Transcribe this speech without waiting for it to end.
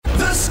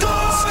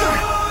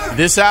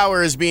This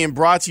hour is being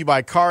brought to you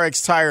by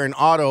CarX Tire and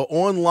Auto,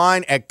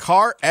 online at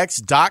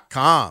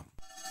CarX.com.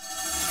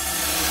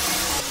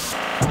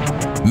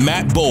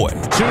 Matt Bowen. 2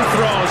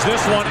 throws.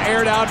 This one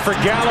aired out for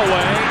Galloway,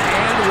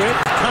 and with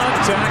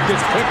contact,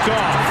 it's picked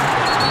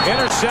off.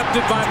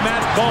 Intercepted by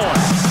Matt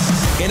Bowen.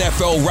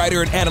 NFL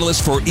writer and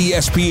analyst for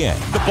ESPN.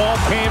 The ball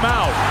came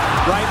out.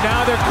 Right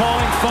now they're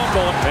calling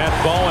fumble.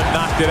 Matt Bowen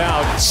knocked it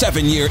out.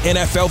 7-year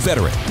NFL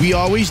veteran. We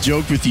always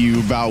joked with you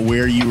about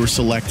where you were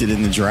selected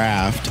in the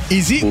draft.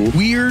 Is it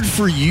weird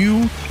for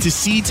you to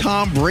see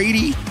Tom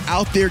Brady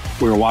out there?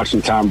 We were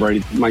watching Tom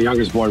Brady. My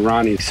youngest boy,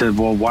 Ronnie, said,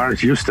 well, why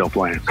aren't you still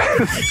playing?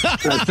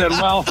 I said,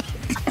 well...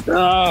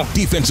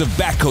 Defensive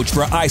back coach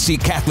for IC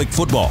Catholic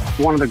football.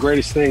 One of the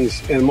greatest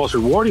things and most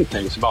rewarding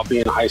things about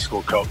being a high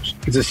school coach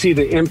is to see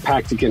the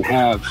impact it can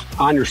have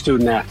on your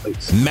student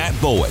athletes. Matt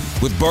Bowen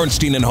with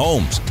Bernstein and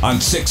Holmes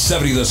on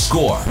 670 The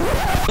Score.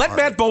 Let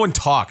Matt Bowen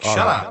talk. Shut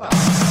up.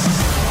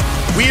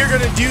 We are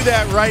going to do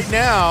that right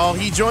now.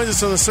 He joins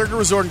us on the Circa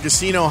Resort and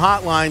Casino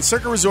hotline.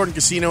 Circa Resort and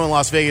Casino in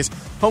Las Vegas,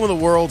 home of the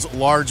world's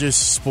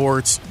largest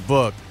sports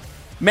book.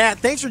 Matt,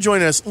 thanks for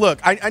joining us. Look,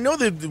 I know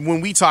that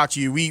when we talk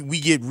to you, we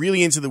get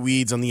really into the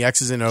weeds on the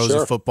X's and O's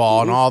of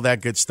football and all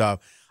that good stuff.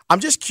 I'm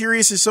just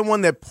curious, as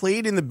someone that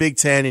played in the Big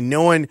Ten and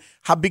knowing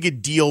how big a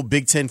deal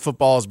Big Ten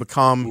football has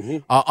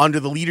become under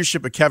the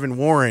leadership of Kevin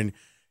Warren,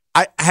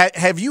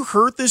 have you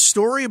heard this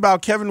story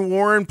about Kevin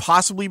Warren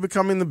possibly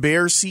becoming the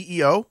Bears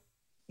CEO?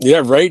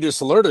 Yeah, Ray just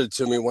alerted it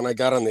to me when I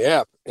got on the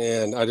app,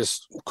 and I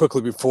just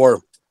quickly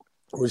before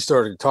we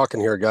started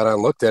talking here, got on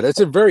and looked at it. It's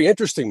a very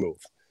interesting move.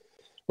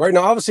 Right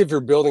now, obviously, if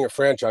you're building a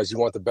franchise, you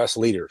want the best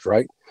leaders,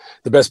 right?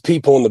 The best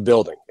people in the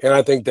building. And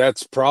I think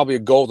that's probably a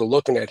goal they're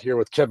looking at here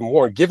with Kevin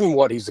Warren, given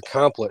what he's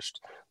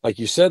accomplished, like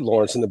you said,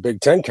 Lawrence, in the Big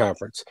Ten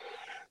Conference,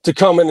 to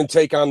come in and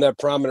take on that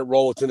prominent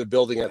role within the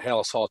building at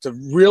Halas Hall. It's a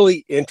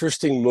really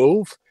interesting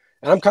move,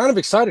 and I'm kind of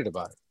excited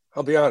about it.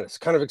 I'll be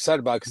honest, kind of excited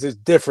about it because it's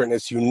different,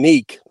 it's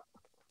unique,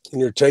 and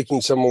you're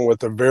taking someone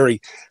with a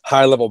very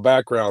high-level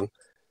background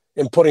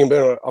and putting him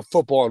in a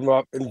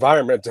football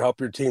environment to help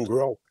your team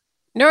grow.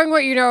 Knowing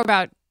what you know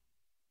about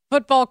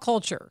football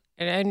culture,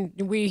 and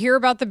we hear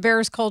about the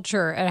Bears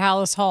culture at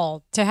Halas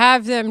Hall, to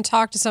have them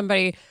talk to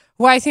somebody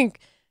who I think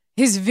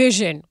his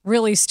vision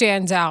really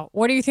stands out.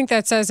 What do you think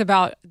that says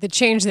about the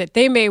change that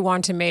they may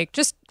want to make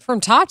just from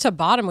top to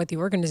bottom with the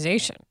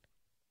organization?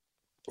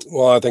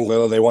 Well, I think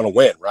they want to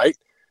win, right?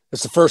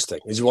 That's the first thing,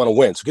 is you want to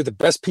win. So get the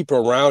best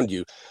people around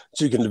you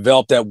so you can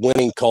develop that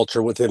winning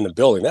culture within the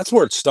building. That's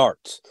where it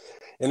starts.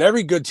 And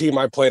every good team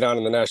I played on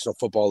in the National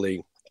Football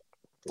League,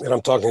 and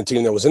I'm talking a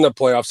team that was in the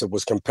playoffs, that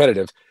was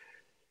competitive,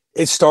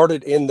 it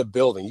started in the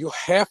building. You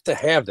have to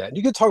have that.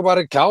 You can talk about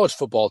it in college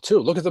football, too.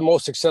 Look at the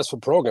most successful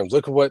programs.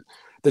 Look at what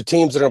the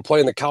teams that are going to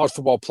play in the college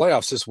football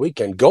playoffs this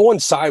weekend. Go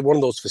inside one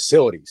of those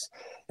facilities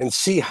and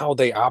see how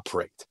they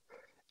operate.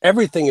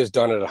 Everything is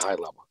done at a high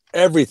level.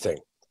 Everything.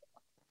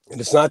 And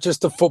it's not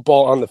just the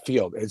football on the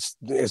field. It's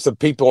the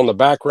people in the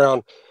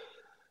background,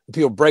 the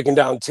people breaking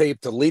down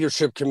tape, the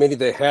leadership committee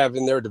they have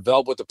in there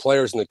developed with the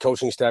players and the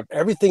coaching staff.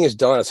 Everything is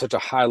done at such a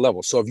high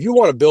level. So if you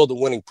want to build a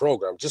winning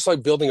program, just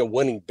like building a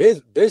winning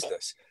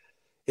business,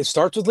 it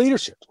starts with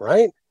leadership,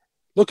 right?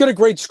 Look at a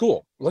great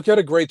school.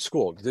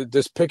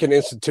 Just pick an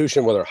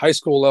institution, whether high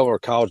school level or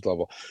college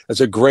level, that's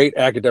a great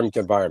academic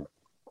environment.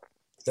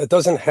 That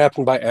doesn't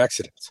happen by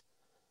accident.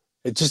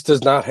 It just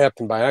does not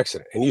happen by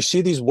accident. And you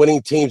see these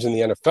winning teams in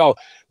the NFL.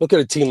 Look at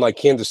a team like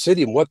Kansas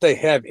City, and what they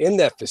have in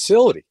that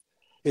facility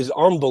is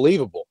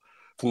unbelievable.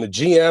 From the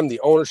GM,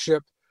 the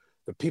ownership,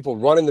 the people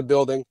running the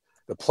building,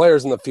 the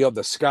players in the field,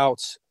 the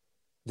scouts,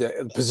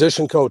 the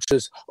position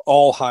coaches,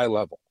 all high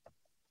level.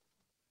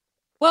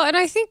 Well, and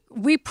I think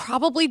we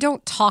probably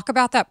don't talk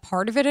about that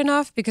part of it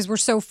enough because we're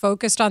so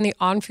focused on the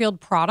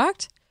on-field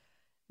product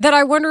that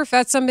I wonder if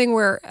that's something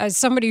where, as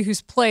somebody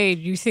who's played,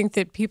 you think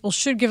that people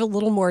should give a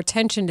little more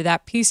attention to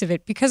that piece of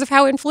it because of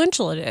how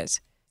influential it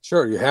is.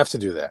 Sure, you have to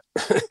do that.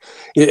 And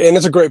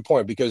it's a great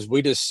point because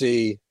we just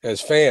see, as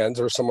fans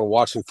or someone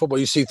watching football,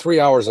 you see 3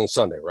 hours on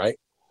Sunday, right?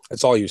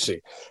 That's all you see.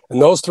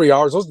 And those 3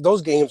 hours,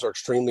 those games are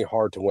extremely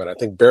hard to win. I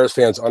think Bears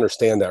fans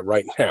understand that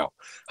right now,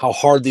 how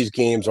hard these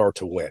games are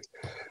to win.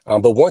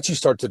 But once you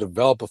start to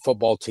develop a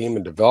football team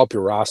and develop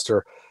your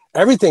roster,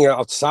 everything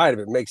outside of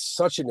it makes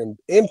such an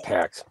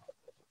impact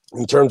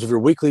in terms of your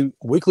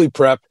weekly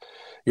prep,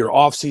 your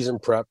off-season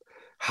prep,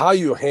 how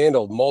you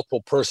handle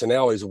multiple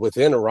personalities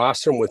within a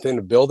roster and within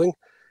a building.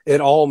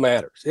 It all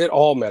matters. It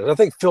all matters. I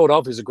think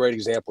Philadelphia is a great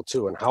example,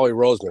 too, and Howie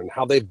Roseman and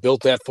how they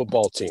built that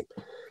football team.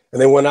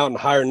 And they went out and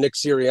hired Nick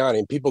Sirianni,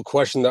 and people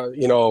question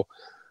the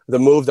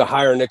move to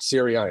hire Nick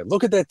Sirianni.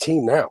 Look at that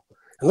team now.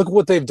 And look at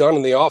what they've done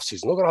in the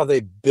offseason. Look at how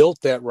they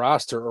built that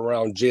roster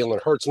around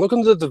Jalen Hurts. And look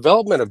at the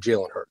development of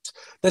Jalen Hurts.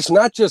 That's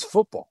not just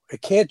football.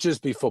 It can't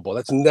just be football.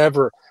 That's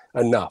never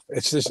enough.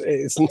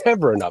 It's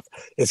never enough.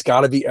 It's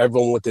got to be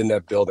everyone within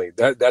that building.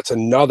 That's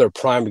another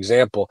prime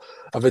example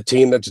of a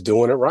team that's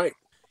doing it right.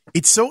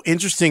 It's so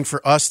interesting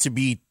for us to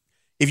be,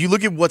 if you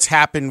look at what's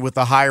happened with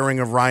the hiring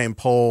of Ryan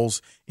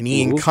Poles and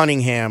Ian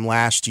Cunningham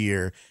last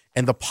year,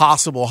 and the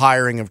possible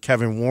hiring of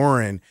Kevin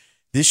Warren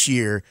this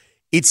year,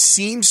 it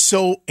seems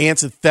so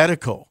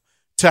antithetical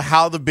to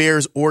how the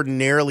Bears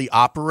ordinarily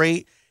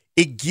operate.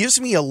 It gives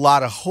me a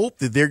lot of hope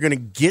that they're going to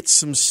get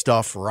some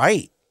stuff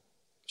right.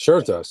 Sure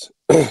it does.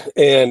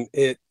 And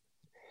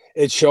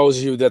it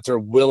shows you that they're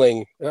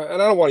willing, and I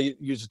don't want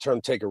to use the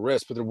term take a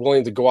risk, but they're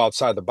willing to go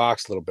outside the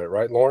box a little bit,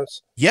 right,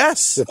 Lawrence?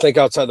 Yes. To think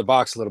outside the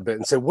box a little bit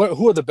and say,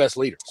 who are the best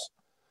leaders?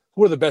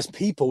 Who are the best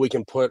people we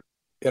can put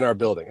in our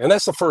building? And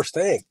that's the first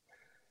thing.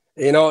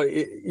 You know,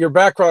 your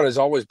background is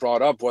always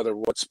brought up, whether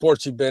what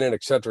sports you've been in,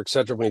 et cetera,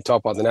 when you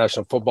talk about the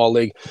National Football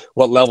League,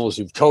 what levels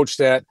you've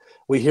coached at.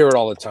 We hear it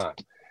all the time.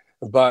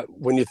 But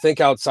when you think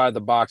outside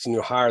the box and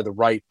you hire the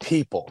right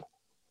people,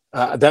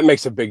 that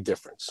makes a big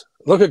difference.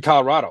 Look at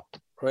Colorado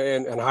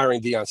and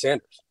hiring Deion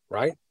Sanders,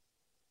 right?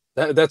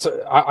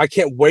 I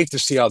can't wait to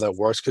see how that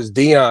works, because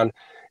Deion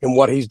and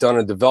what he's done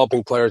in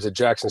developing players at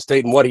Jackson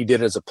State and what he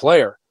did as a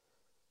player,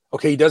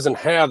 okay, he doesn't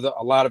have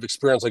a lot of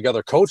experience like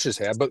other coaches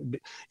have, but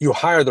you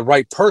hire the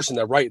right person,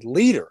 the right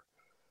leader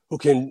who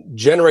can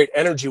generate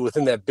energy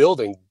within that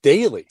building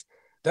daily.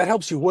 That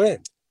helps you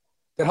win.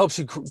 That helps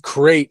you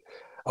create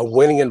a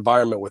winning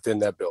environment within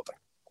that building.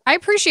 I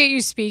appreciate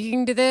you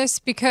speaking to this,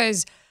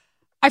 because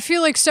I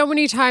feel like so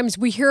many times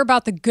we hear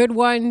about the good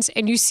ones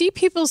and you see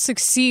people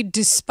succeed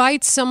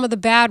despite some of the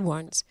bad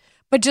ones,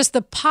 but just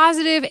the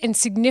positive and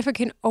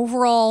significant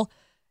overall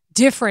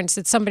difference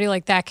that somebody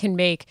like that can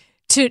make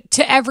to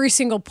every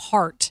single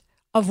part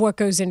of what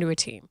goes into a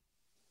team.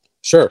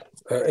 Sure.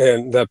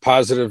 And that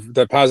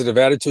positive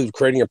attitude,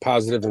 creating a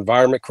positive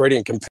environment, creating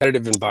a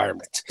competitive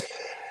environment.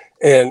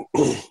 And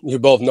you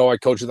both know I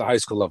coach at the high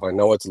school level. I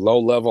know it's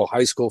low-level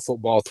high school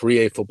football,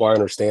 3A football. I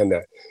understand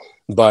that.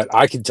 But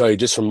I can tell you,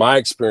 just from my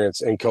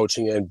experience in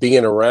coaching and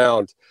being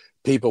around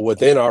people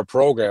within our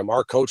program,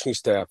 our coaching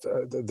staff,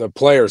 the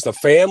players, the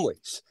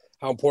families,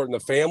 how important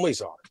the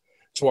families are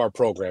to our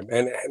program,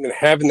 and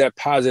having that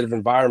positive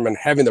environment,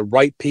 having the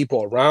right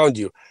people around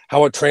you,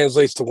 how it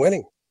translates to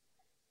winning.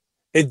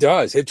 It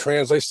does. It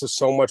translates to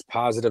so much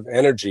positive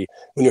energy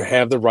when you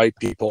have the right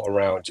people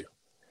around you.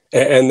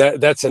 And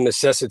that's a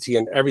necessity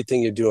in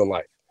everything you do in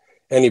life.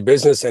 Any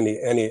business,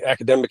 any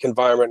academic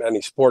environment,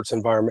 any sports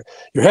environment,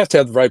 you have to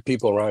have the right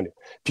people around you.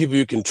 People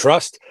you can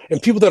trust,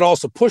 and people that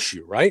also push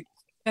you, right?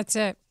 That's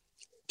it.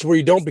 To where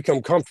you don't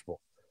become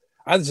comfortable.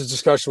 I had this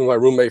discussion with my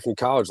roommate from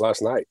college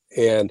last night,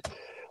 and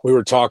we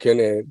were talking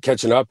and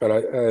catching up,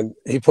 and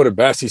he put it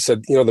best. He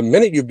said, you know, the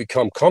minute you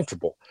become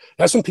comfortable,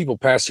 that's when people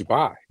pass you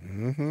by.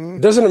 Mm-hmm.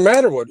 It doesn't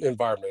matter what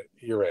environment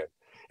you're in.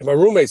 And my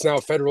roommate's now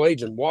a federal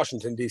agent in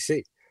Washington,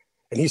 D.C.,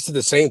 and he said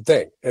the same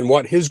thing. And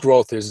what his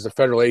growth is as a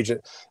federal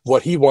agent,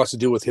 what he wants to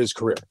do with his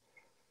career.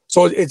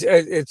 So it's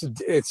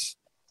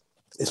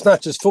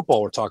not just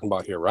football we're talking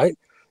about here, right?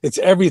 It's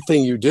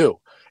everything you do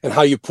and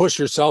how you push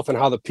yourself and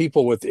how the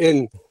people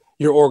within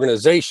your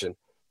organization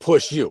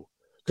push you.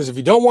 Because if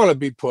you don't want to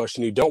be pushed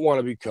and you don't want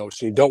to be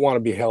coached and you don't want to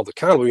be held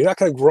accountable, you're not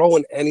going to grow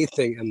in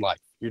anything in life.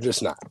 You're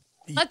just not.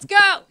 Let's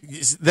go.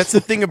 That's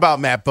the thing about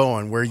Matt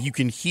Bowen, where you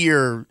can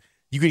hear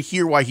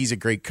why he's a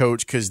great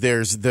coach, because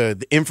there's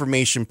the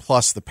information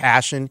plus the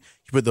passion.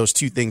 You put those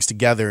two things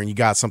together and you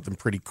got something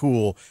pretty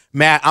cool.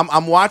 Matt,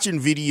 I'm watching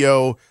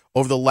video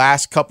over the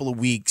last couple of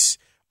weeks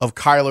of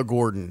Kyler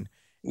Gordon,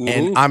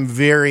 and I'm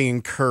very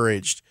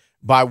encouraged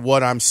by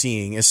what I'm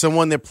seeing. As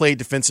someone that played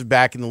defensive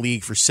back in the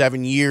league for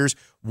 7 years,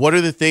 what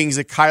are the things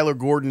that Kyler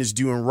Gordon is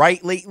doing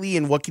right lately,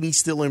 and what can he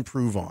still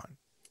improve on?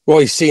 Well,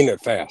 he's seeing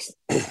it fast.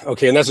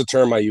 Okay, and that's a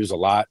term I use a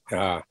lot.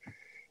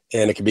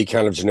 And it can be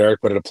kind of generic,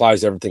 but it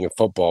applies to everything in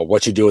football,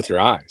 what you do with your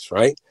eyes,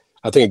 right?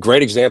 I think a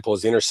great example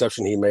is the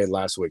interception he made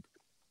last week.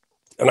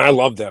 And I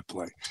love that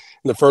play.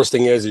 And the first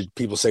thing is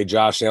people say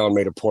Josh Allen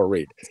made a poor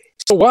read.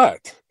 So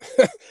what?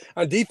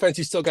 On defense,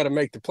 you still got to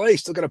make the play. You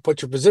still got to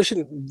put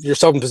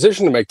yourself in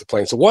position to make the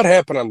play. And so what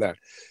happened on that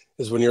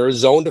is when you're a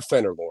zone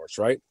defender, Lawrence,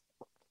 right?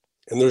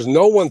 And there's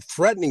no one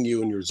threatening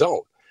you in your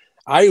zone.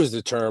 I use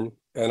the term,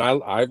 and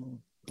I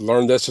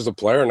learned this as a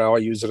player, now I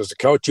use it as a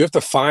coach. You have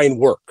to find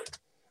work.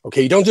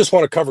 Okay, you don't just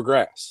want to cover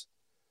grass.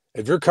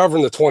 If you're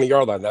covering the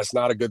 20-yard line, that's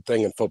not a good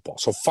thing in football.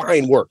 So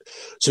find work.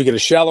 So you get a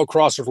shallow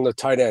crosser from the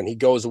tight end. He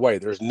goes away.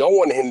 There's no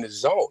one in the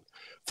zone.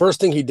 First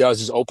thing he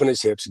does is open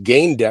his hips,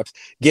 gain depth,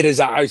 get his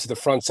eyes to the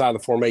front side of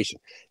the formation.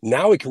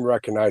 Now he can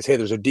recognize, hey,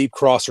 there's a deep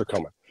crosser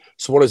coming.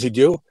 So what does he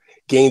do?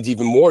 Gains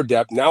even more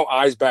depth. Now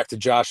eyes back to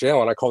Josh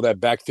Allen. I call that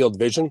backfield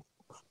vision.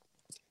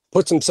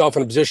 Puts himself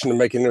in a position to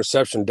make an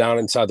interception down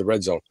inside the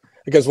red zone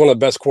against one of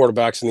the best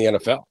quarterbacks in the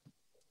NFL.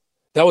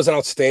 That was an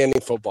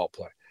outstanding football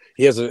play.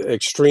 He has an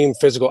extreme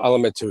physical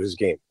element to his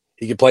game.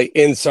 He can play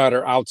inside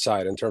or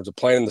outside in terms of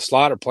playing in the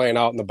slot or playing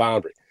out in the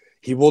boundary.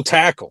 He will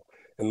tackle.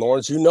 And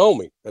Lawrence, you know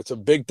me. That's a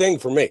big thing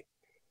for me.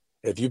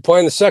 If you play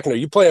in the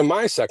secondary, you play in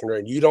my secondary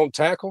and you don't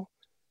tackle,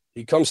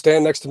 you come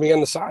stand next to me on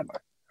the sideline.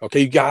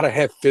 Okay, you got to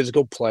have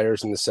physical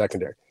players in the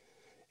secondary.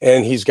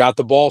 And he's got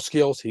the ball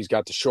skills. He's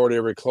got the short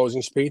area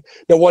closing speed.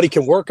 Now, what he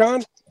can work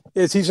on,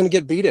 is he's going to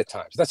get beat at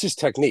times. That's his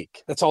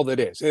technique. That's all that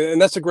is.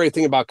 And that's the great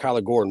thing about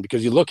Kyler Gordon,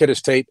 because you look at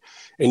his tape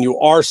and you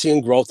are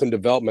seeing growth and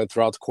development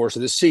throughout the course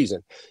of this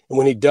season. And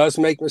when he does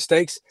make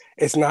mistakes,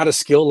 it's not a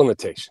skill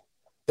limitation.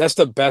 That's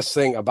the best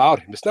thing about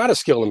him. It's not a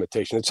skill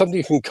limitation. It's something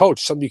you can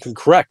coach, something you can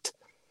correct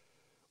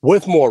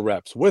with more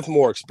reps, with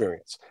more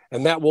experience.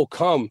 And that will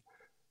come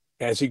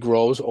as he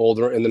grows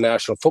older in the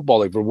National Football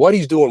League. But what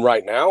he's doing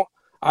right now,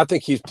 I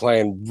think he's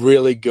playing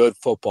really good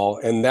football.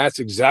 And that's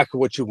exactly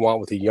what you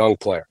want with a young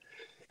player.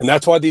 And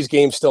that's why these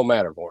games still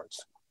matter, Lawrence.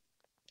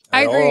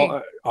 I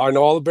agree. I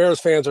know all the Bears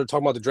fans are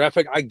talking about the draft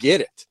pick. I get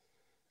it.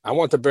 I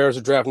want the Bears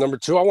to draft number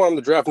 2. I want them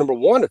to draft number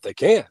 1 if they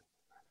can.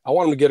 I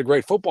want them to get a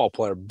great football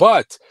player.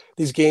 But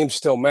these games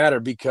still matter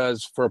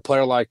because for a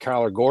player like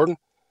Kyler Gordon,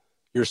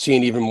 you're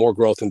seeing even more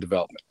growth and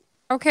development.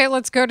 Okay,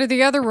 let's go to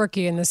the other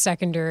rookie in the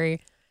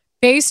secondary.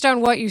 Based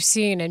on what you've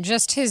seen and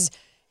just his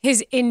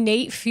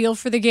innate feel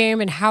for the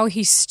game and how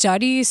he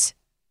studies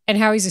and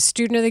how he's a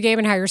student of the game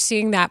and how you're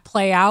seeing that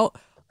play out,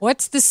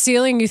 what's the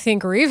ceiling you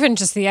think, or even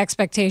just the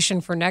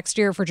expectation for next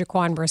year for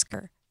Jaquan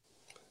Brisker?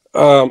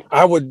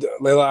 I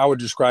would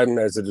describe him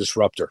as a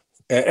disruptor.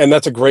 And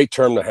that's a great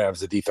term to have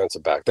as a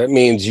defensive back. That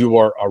means you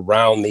are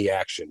around the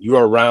action. You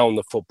are around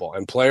the football.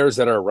 And players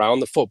that are around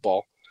the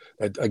football,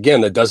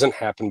 that doesn't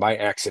happen by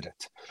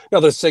accident. Now,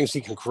 there's things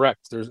he can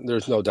correct.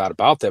 There's no doubt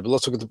about that. But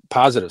let's look at the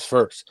positives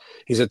first.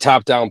 He's a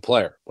top-down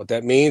player. What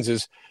that means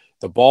is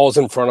the ball's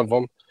in front of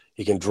him.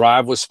 He can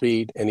drive with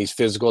speed, and he's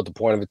physical at the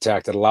point of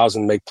attack. That allows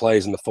him to make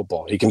plays in the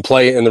football. He can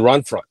play in the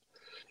run front,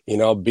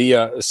 be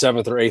a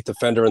 7th or 8th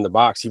defender in the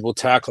box. He will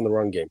tackle in the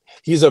run game.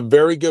 He's a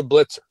very good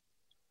blitzer.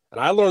 And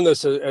I learned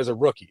this as a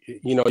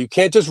rookie. You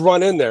can't just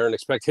run in there and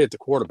expect to hit the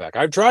quarterback.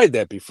 I've tried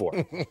that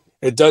before.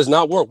 It does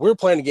not work. We were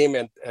playing a game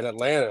at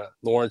Atlanta,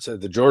 Lawrence,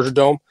 at the Georgia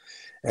Dome,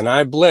 and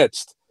I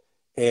blitzed,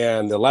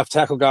 and the left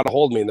tackle got a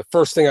hold of me. And the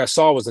first thing I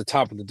saw was the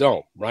top of the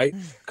dome, right?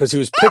 Because he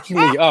was picking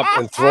me up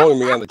and throwing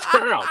me on the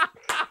ground.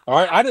 All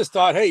right. I just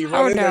thought, hey, you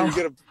run in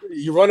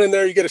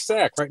there, you get a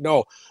sack, right?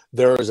 No,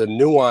 there is a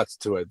nuance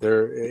to it.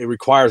 It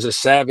requires a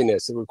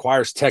savviness. It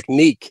requires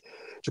technique.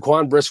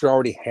 Jaquan Brisker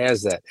already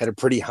has that at a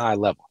pretty high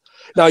level.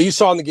 Now, you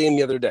saw in the game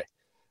the other day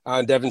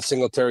on Devin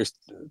Singletary's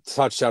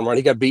touchdown run,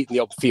 he got beat in the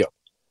open field.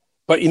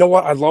 But you know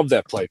what? I love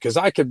that play because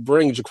I could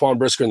bring Jaquan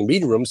Brisker in the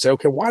meeting room and say,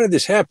 okay, why did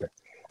this happen?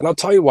 And I'll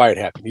tell you why it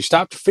happened. You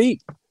stopped your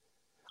feet.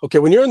 Okay,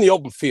 when you're in the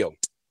open field,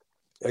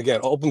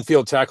 again, open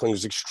field tackling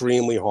is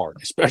extremely hard,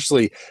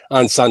 especially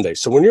on Sunday.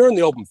 So when you're in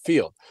the open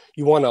field,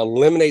 you want to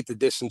eliminate the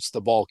distance to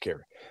the ball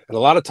carrier. And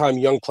a lot of time,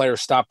 young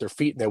players stop their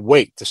feet and they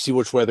wait to see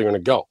which way they're going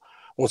to go.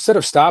 Well, instead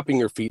of stopping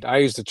your feet, I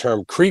use the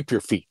term creep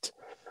your feet.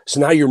 So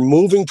now you're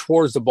moving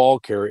towards the ball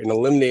carrier and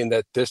eliminating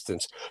that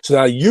distance. So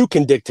now you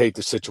can dictate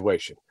the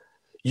situation.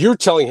 You're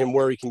telling him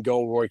where he can go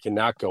and where he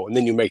cannot go, and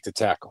then you make the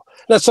tackle.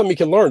 And that's something you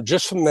can learn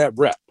just from that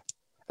rep.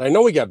 And I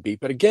know he got beat,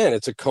 but again,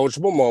 it's a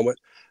coachable moment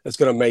that's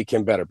going to make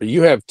him better. But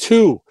you have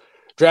 2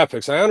 draft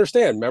picks. I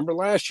understand. Remember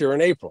last year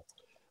in April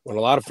when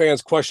a lot of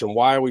fans questioned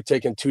why are we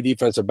taking 2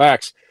 defensive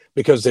backs?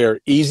 Because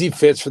they're easy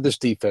fits for this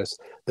defense.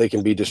 They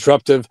can be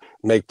disruptive,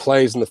 make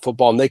plays in the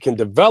football, and they can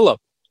develop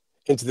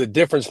into the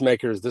difference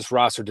makers this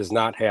roster does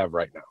not have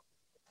right now.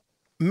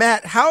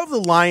 Matt, how have the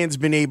Lions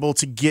been able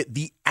to get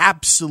the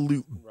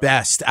absolute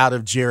best out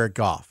of Jared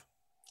Goff?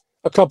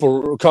 A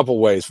couple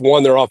ways.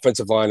 One, their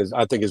offensive line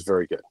I think is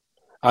very good.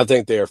 I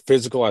think they are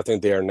physical. I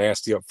think they are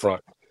nasty up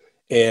front.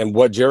 And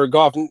what Jared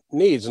Goff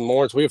needs, and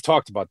Lawrence, we have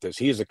talked about this,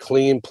 he is a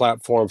clean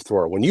platform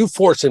thrower. When you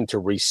force him to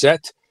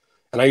reset,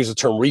 and I use the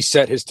term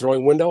reset his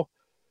throwing window,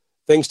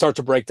 things start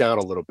to break down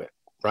a little bit,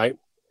 right?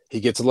 He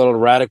gets a little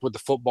erratic with the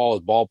football.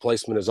 His ball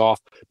placement is off.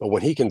 But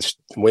when he can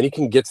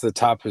get to the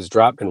top of his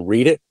drop and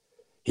read it,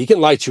 he can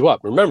light you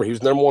up. Remember, he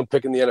was number 1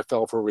 pick in the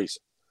NFL for a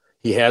reason.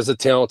 He has the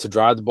talent to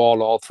drive the ball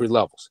to all 3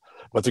 levels,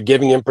 but they're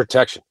giving him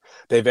protection.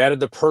 They've added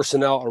the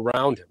personnel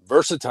around him,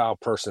 versatile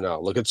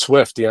personnel. Look at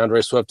Swift,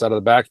 DeAndre Swift out of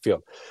the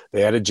backfield.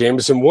 They added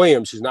Jameson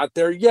Williams. He's not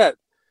there yet,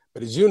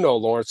 but as you know,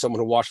 Lawrence, someone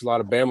who watched a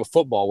lot of Bama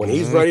football, when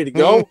he's ready to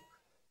go,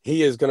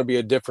 he is going to be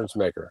a difference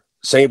maker.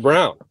 St.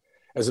 Brown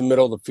as a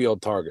middle of the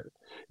field target.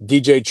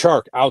 DJ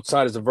Chark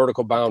outside as a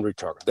vertical boundary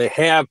target. They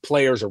have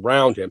players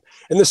around him,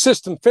 and the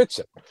system fits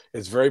him.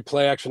 It's very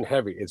play action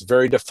heavy. It's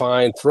very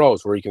defined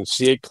throws where you can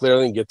see it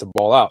clearly and get the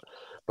ball out.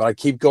 But I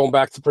keep going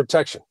back to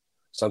protection,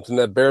 something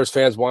that Bears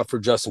fans want for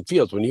Justin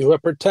Fields. When you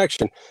have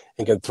protection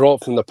and can throw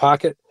it from the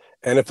pocket,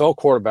 NFL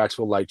quarterbacks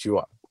will light you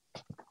up.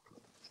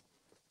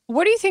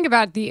 What do you think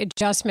about the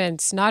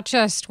adjustments, not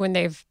just when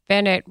they've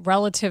been at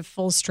relative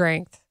full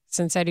strength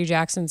since Eddie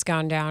Jackson's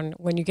gone down,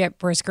 when you get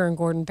Brisker and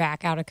Gordon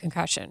back out of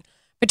concussion,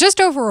 but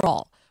just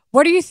overall,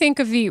 what do you think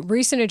of the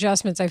recent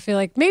adjustments? I feel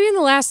like maybe in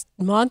the last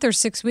month or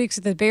 6 weeks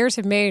that the Bears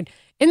have made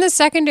in the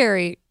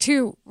secondary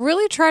to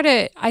really try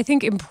to, I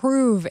think,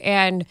 improve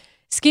and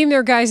scheme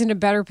their guys into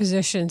better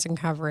positions and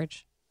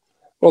coverage.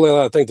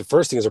 Well, I think the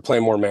first thing is they're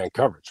playing more man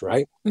coverage,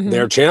 right? Mm-hmm.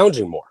 They're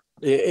challenging more.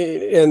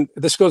 And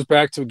this goes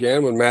back to,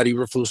 again, when Matt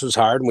Eberflus was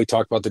hired and we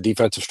talked about the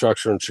defensive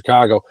structure in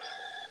Chicago,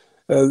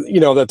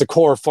 that the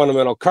core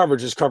fundamental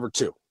coverage is cover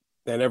 2.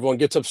 And everyone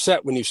gets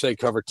upset when you say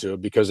cover 2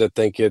 because they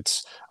think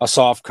it's a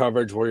soft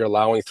coverage where you're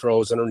allowing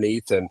throws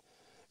underneath and,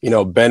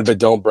 bend but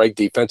don't break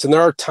defense. And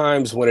there are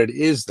times when it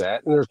is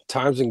that, and there are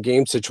times in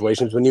game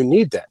situations when you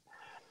need that.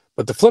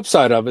 But the flip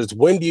side of it is,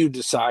 when do you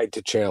decide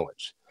to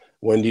challenge?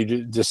 When do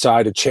you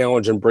decide to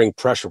challenge and bring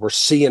pressure? We're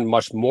seeing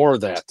much more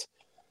of that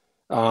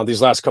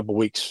these last couple of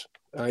weeks,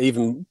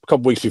 even a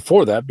couple weeks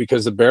before that,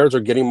 because the Bears are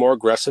getting more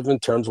aggressive in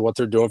terms of what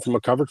they're doing from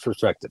a coverage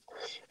perspective.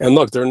 And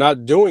look, they're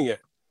not doing it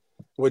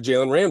with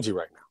Jalen Ramsey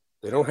right now.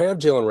 They don't have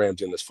Jalen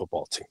Ramsey in this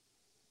football team.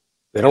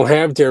 They don't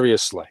have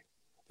Darius Slay.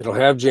 They don't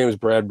have James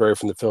Bradbury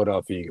from the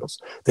Philadelphia Eagles.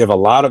 They have a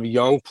lot of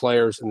young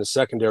players in the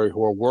secondary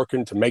who are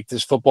working to make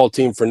this football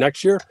team for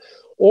next year,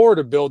 or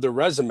to build their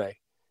resume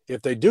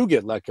if they do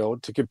get let go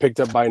to get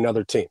picked up by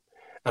another team.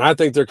 And I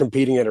think they're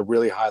competing at a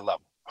really high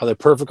level. Are they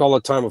perfect all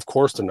the time? Of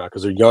course they're not,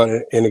 because they're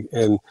young and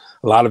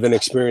a lot of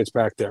inexperience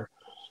back there.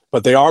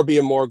 But they are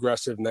being more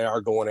aggressive, and they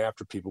are going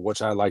after people,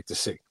 which I like to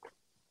see.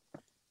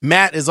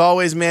 Matt, as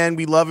always, man,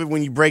 we love it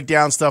when you break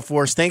down stuff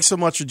for us. Thanks so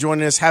much for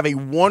joining us. Have a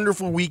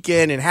wonderful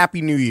weekend, and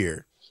Happy New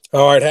Year.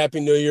 All right, Happy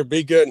New Year.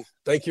 Be good.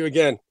 Thank you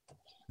again.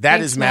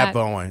 Thanks, is Matt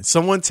Bowen.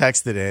 Someone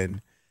texted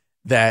in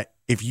that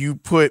if you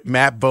put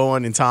Matt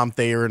Bowen and Tom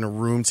Thayer in a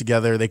room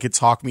together, they could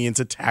talk me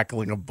into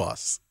tackling a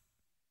bus.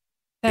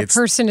 That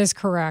person is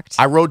correct.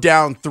 I wrote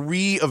down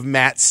 3 of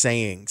Matt's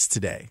sayings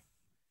today.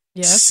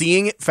 Yes.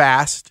 Seeing it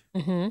fast.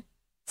 Mm-hmm.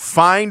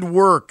 Find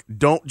work.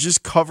 Don't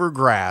just cover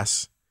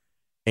grass.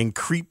 And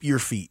creep your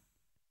feet.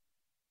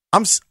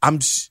 I'm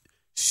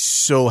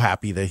so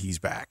happy that he's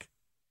back.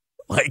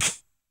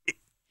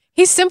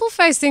 He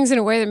simplifies things in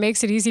a way that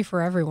makes it easy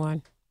for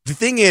everyone. The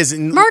thing is,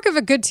 mark of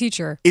a good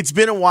teacher. It's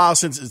been a while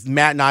since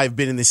Matt and I have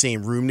been in the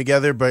same room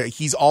together, but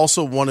he's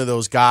also one of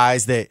those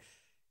guys that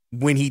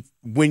when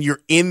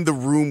you're in the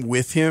room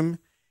with him,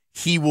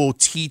 he will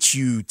teach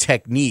you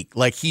technique.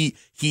 Like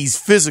he's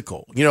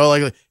physical,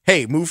 like,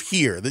 hey, move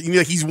here.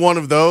 He's one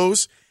of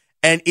those,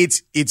 and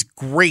it's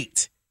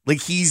great.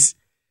 Like he's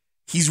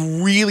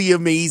really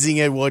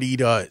amazing at what he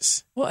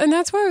does. Well, and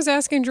that's why I was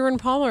asking Jordan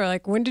Palmer,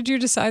 like, when did you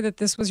decide that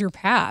this was your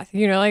path?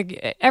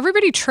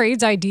 Everybody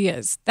trades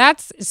ideas.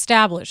 That's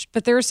established.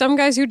 But there are some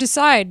guys who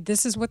decide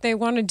this is what they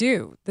want to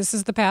do. This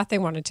is the path they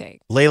want to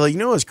take. Layla, you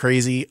know what's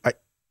crazy?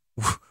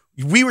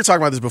 We were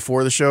talking about this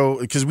before the show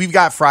because we've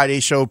got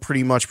Friday's show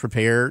pretty much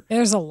prepared.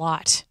 There's a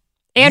lot.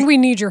 And we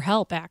need your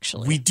help,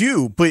 actually. We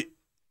do, but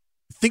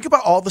think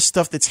about all the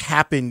stuff that's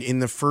happened in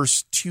the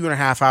first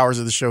 2.5 hours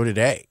of the show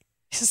today.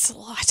 This is a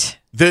lot.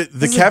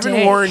 The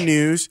Kevin Warren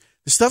news,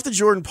 the stuff that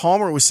Jordan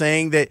Palmer was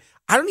saying that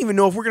I don't even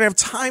know if we're going to have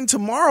time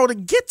tomorrow to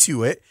get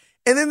to it.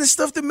 And then the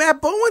stuff that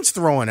Matt Bowen's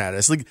throwing at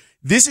us. Like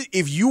this is,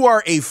 if you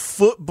are a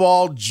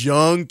football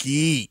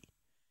junkie,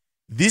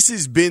 this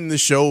has been the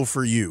show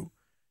for you.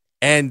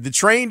 And the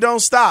train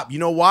don't stop. You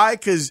know why?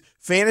 Because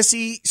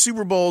fantasy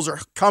Super Bowls are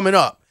coming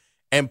up.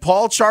 And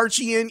Paul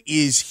Charchian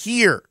is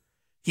here.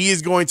 He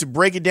is going to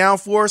break it down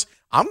for us.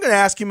 I'm going to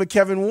ask him a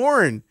Kevin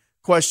Warren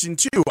question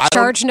too.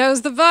 Charge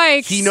knows the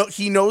Vikes.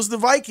 He knows the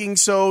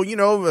Vikings, so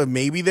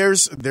maybe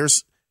there's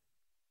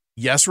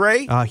yes,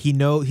 Ray.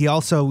 He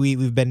also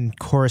we've been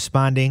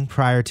corresponding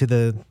prior to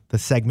the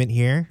segment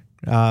here,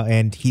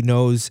 and he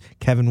knows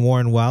Kevin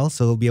Warren well,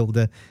 so he'll be able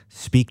to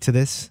speak to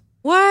this.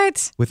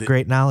 What? With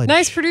great knowledge.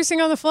 Nice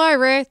producing on the fly,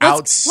 Ray.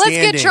 Let's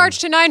get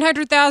charged to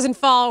 900,000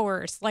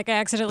 followers, like I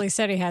accidentally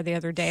said he had the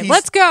other day.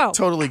 Let's go.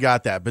 Totally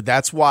got that, but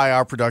that's why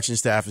our production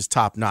staff is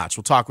top notch.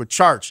 We'll talk with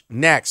Charch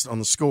next on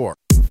The Score.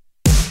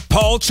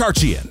 Paul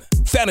Charchian,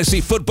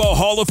 Fantasy Football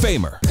Hall of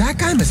Famer. That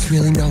guy must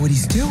really know what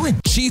he's doing.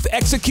 Chief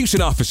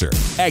Execution Officer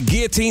at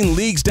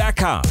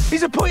GuillotineLeagues.com.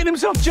 He's appointing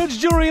himself judge,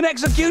 jury, and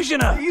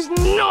executioner. He's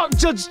not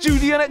judge,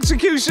 jury, and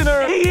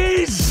executioner. He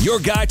is. Your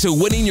guide to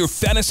winning your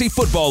fantasy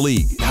football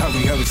league.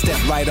 Hurry,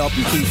 step right up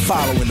and keep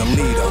following the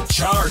leader.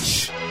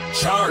 Charge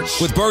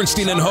with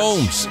Bernstein and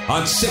Holmes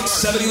on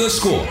 670 The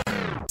Score.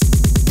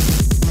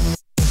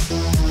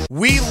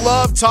 We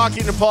love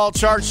talking to Paul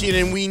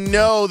Charchian, and we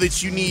know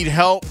that you need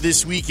help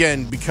this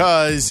weekend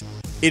because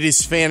it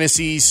is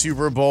fantasy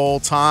Super Bowl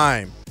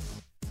time.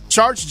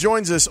 Charch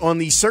joins us on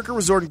the Circa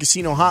Resort and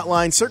Casino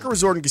hotline. Circa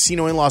Resort and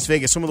Casino in Las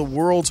Vegas, some of the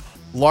world's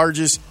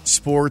largest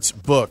sports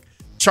book.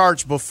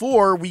 Charch,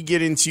 before we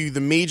get into the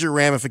major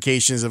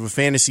ramifications of a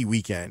fantasy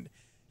weekend,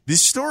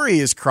 this story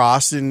is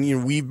crossed,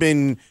 and we've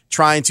been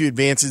trying to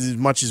advance it as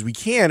much as we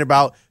can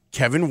about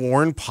Kevin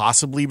Warren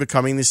possibly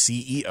becoming the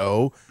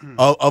CEO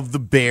of the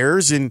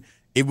Bears, and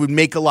it would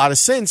make a lot of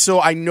sense. So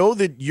I know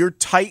that you're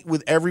tight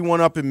with everyone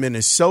up in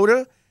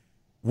Minnesota.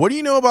 What do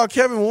you know about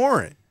Kevin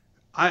Warren?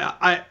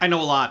 I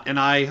know a lot, and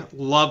I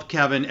love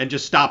Kevin, and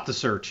just stop the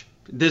search.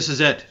 This is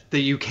it.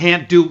 That you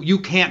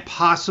can't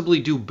possibly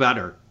do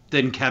better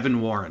than Kevin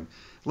Warren.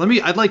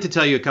 I'd like to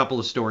tell you a couple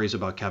of stories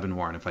about Kevin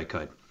Warren, if I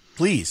could.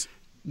 Please.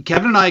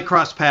 Kevin and I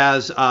crossed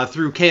paths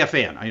through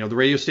KFAN, the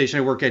radio station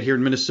I work at here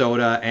in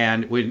Minnesota.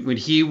 And when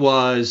he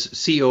was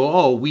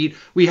COO,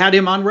 we had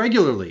him on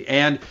regularly.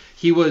 And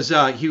he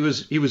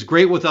was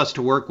great with us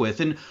to work with.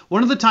 And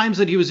one of the times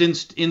that he was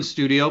in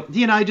studio,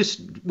 he and I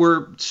just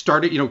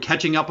started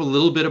catching up a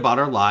little bit about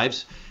our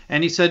lives.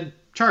 And he said,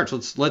 Charge,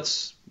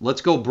 let's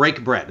go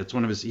break bread. It's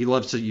one of his. He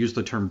loves to use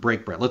the term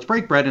break bread. Let's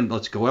break bread and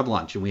let's go have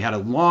lunch. And we had a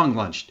long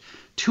lunch.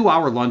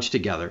 2-hour lunch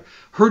together,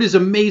 heard his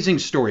amazing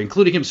story,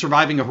 including him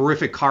surviving a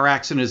horrific car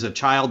accident as a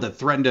child that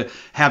threatened to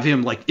have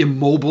him like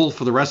immobile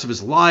for the rest of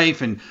his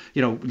life, and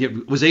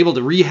was able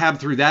to rehab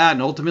through that,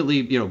 and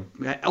ultimately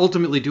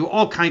do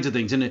all kinds of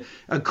things, and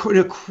a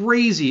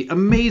crazy,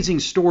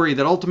 amazing story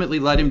that ultimately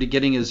led him to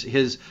getting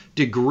his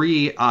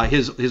degree,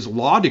 his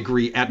law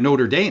degree at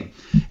Notre Dame.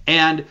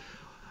 And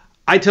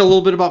I tell a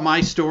little bit about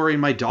my story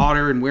and my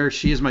daughter and where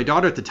she is. My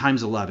daughter at the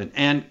time's 11,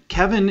 and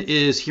Kevin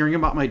is hearing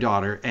about my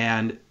daughter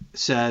and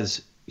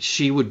says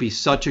she would be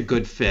such a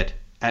good fit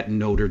at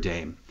Notre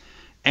Dame.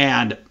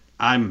 And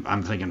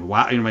I'm thinking,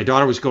 wow, my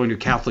daughter was going to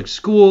Catholic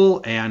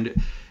school, and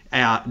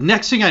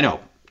next thing I know,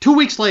 2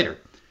 weeks later,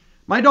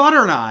 my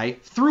daughter and I,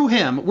 through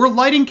him, we're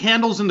lighting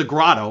candles in the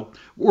grotto,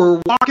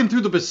 we're walking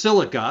through the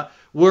basilica,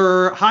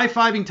 we're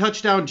high-fiving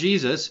Touchdown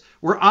Jesus,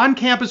 we're on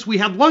campus, we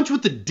had lunch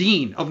with the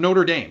dean of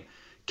Notre Dame.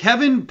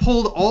 Kevin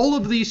pulled all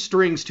of these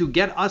strings to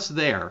get us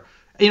there,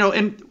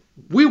 and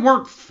we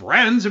weren't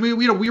friends. I mean,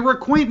 we were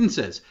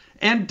acquaintances,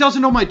 and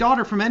doesn't know my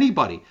daughter from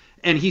anybody.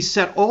 And he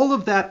set all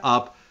of that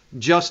up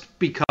just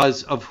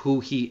because of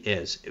who he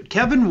is.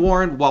 Kevin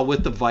Warren, while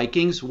with the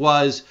Vikings,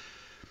 was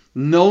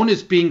known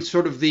as being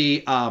sort of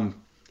the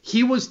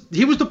he was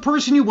the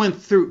person you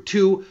went through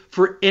to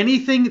for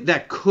anything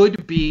that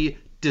could be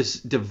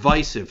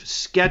divisive,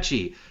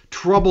 sketchy,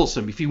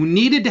 troublesome. If you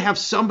needed to have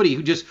somebody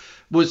who just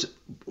was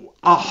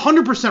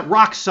 100%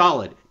 rock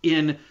solid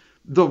in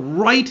the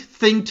right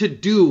thing to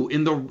do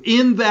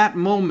in that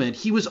moment,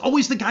 he was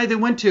always the guy they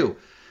went to.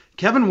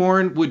 Kevin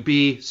Warren would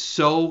be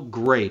so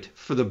great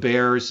for the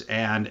Bears,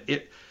 and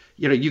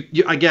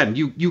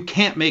you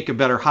can't make a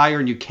better hire,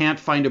 and you can't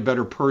find a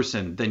better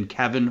person than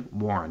Kevin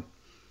Warren.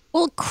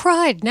 Well,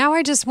 crud. Now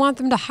I just want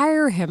them to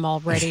hire him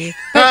already.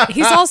 But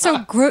he's also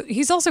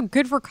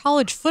good for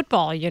college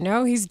football,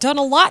 He's done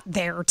a lot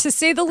there, to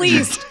say the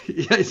least.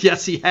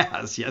 Yes, he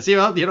has. Yes,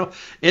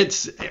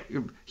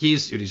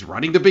 he's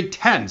running the Big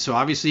Ten, so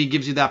obviously he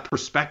gives you that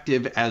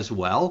perspective as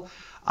well.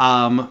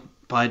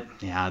 But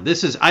yeah,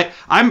 this is I'm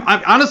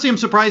honestly I'm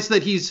surprised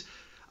that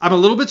I'm a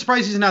little bit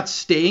surprised he's not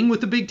staying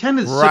with the Big Ten.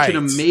 It's such an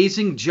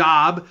amazing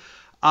job.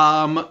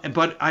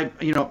 But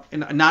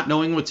not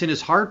knowing what's in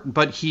his heart,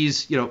 but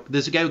he's, this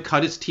is a guy who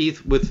cut his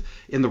teeth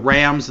in the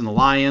Rams and the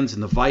Lions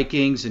and the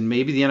Vikings, and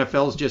maybe the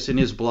NFL is just in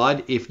his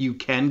blood. If you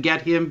can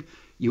get him,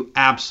 you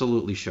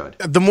absolutely should.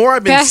 The more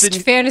I've been best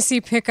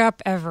fantasy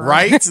pickup ever,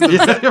 right?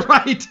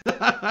 Right.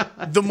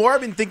 The more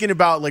I've been thinking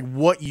about like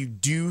what you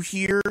do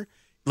here,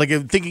 like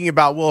I'm thinking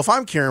about, well, if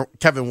I'm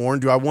Kevin Warren,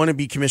 do I want to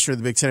be commissioner of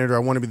the Big Ten, or do I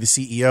want to be the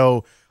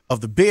CEO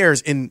of the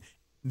Bears? And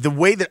the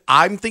way that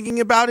I'm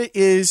thinking about it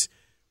is,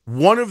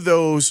 one of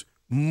those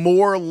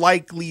more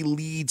likely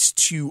leads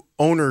to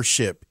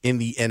ownership in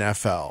the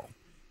NFL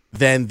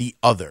than the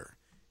other.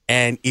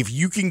 And if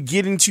you can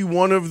get into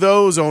one of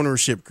those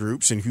ownership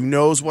groups, and who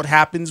knows what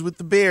happens with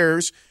the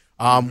Bears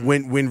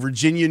when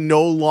Virginia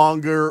no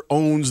longer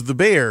owns the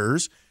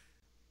Bears,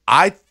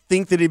 I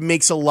think that it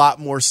makes a lot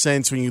more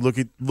sense when you look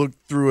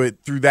through it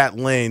through that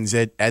lens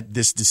at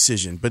this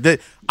decision. But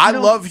I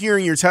love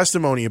hearing your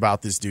testimony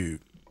about this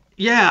dude.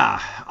 Yeah,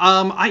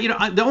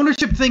 the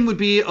ownership thing would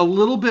be a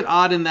little bit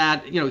odd in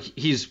that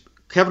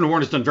Kevin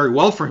Warren has done very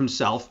well for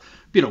himself,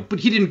 but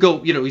he didn't go,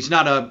 he's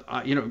not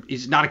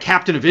a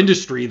captain of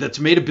industry that's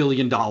made $1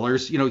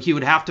 billion. He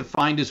would have to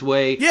find his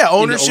way. Yeah,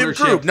 ownership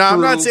group. Now,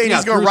 I'm not saying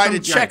he's going to write a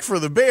check for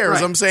the Bears.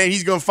 Right. I'm saying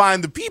he's going to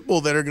find the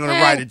people that are going to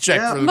write a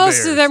check for the Bears.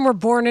 Most of them were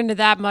born into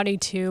that money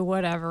too.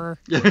 Whatever,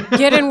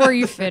 get in where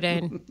you fit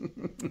in.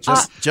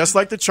 Just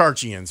like the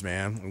Charchians,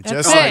 man.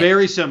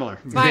 Very similar.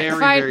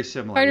 Very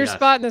similar. Find your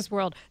spot in this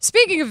world.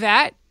 Speaking of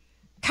that,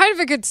 kind of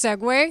a good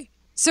segue.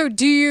 So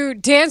do you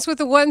dance with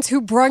the ones who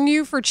brung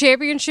you for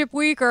championship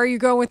week, or are you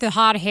going with the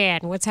hot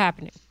hand? What's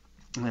happening?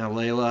 Well,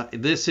 Layla,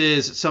 this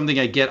is something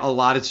I get a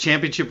lot. It's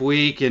championship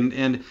week,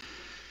 and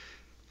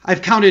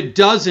I've counted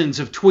dozens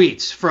of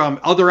tweets from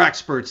other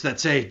experts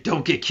that say,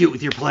 don't get cute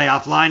with your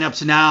playoff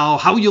lineups now.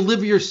 How will you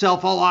live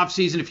yourself all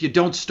offseason if you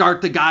don't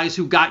start the guys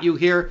who got you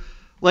here?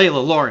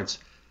 Layla, Lawrence,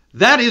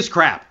 that is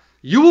crap.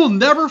 You will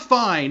never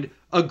find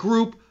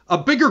a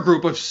bigger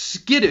group of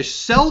skittish,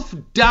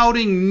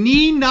 self-doubting,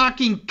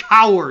 knee-knocking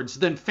cowards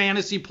than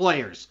fantasy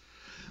players.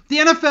 The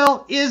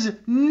NFL is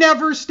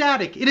never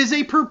static. It is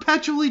a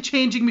perpetually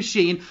changing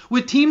machine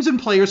with teams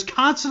and players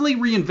constantly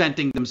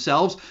reinventing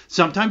themselves,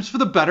 sometimes for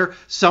the better,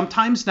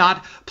 sometimes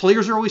not.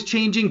 Players are always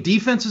changing.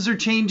 Defenses are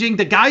changing.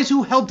 The guys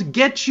who helped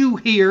get you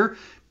here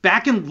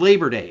back in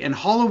Labor Day and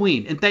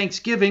Halloween and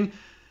Thanksgiving,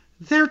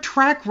 their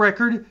track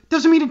record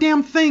doesn't mean a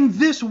damn thing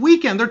this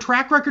weekend. Their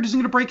track record isn't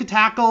going to break a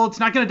tackle. It's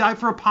not going to dive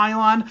for a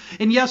pylon.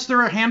 And yes, there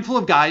are a handful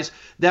of guys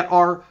that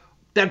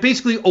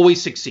basically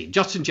always succeed.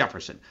 Justin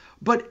Jefferson.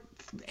 But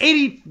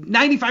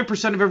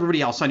 95% of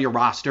everybody else on your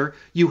roster,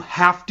 you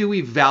have to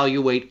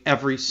evaluate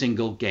every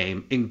single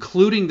game,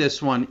 including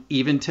this one,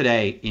 even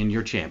today in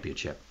your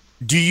championship.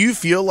 Do you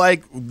feel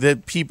like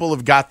that people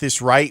have got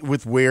this right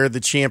with where the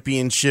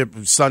championship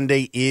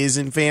Sunday is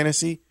in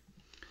fantasy?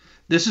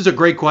 This is a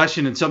great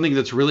question and something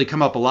that's really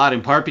come up a lot,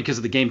 in part because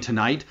of the game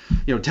tonight.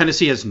 You know,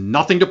 Tennessee has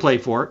nothing to play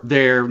for.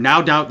 They're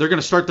now down. They're going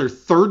to start their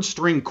third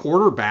string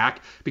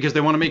quarterback because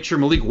they want to make sure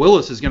Malik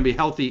Willis is going to be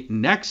healthy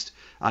next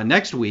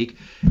week.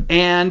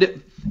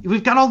 And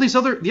we've got all these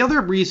the other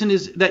reason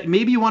is that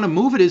maybe you want to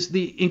move it is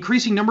the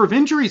increasing number of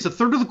injuries. A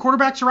third of the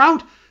quarterbacks are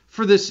out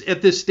for this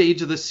at this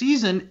stage of the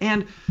season.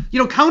 And, you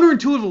know,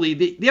 counterintuitively,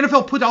 the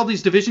NFL put all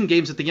these division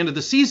games at the end of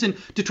the season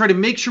to try to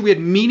make sure we had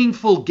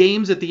meaningful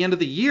games at the end of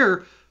the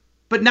year.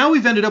 But now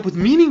we've ended up with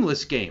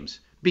meaningless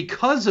games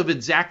because of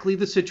exactly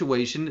the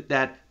situation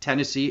that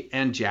Tennessee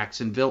and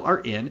Jacksonville are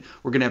in.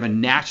 We're going to have a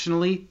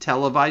nationally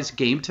televised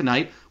game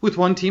tonight with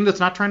one team that's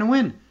not trying to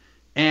win.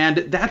 And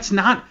that's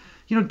not,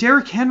 you know,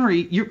 Derrick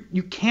Henry,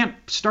 you can't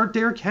start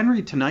Derrick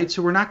Henry tonight,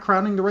 so we're not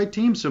crowning the right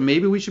team. So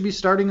maybe we should be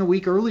starting a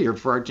week earlier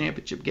for our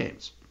championship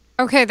games.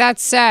 Okay, that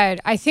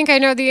said, I think I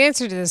know the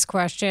answer to this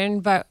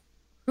question, but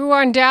who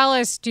on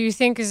Dallas do you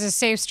think is a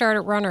safe start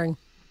at running?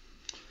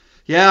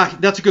 Yeah,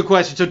 that's a good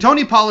question. So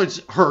Tony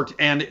Pollard's hurt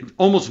and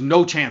almost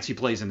no chance he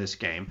plays in this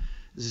game.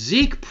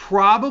 Zeke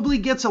probably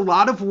gets a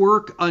lot of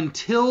work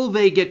until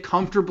they get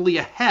comfortably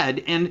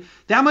ahead, and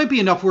that might be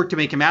enough work to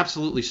make him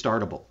absolutely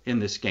startable in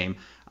this game.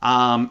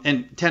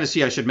 And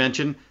Tennessee, I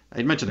mentioned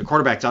the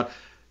quarterback's out.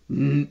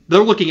 They're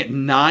looking at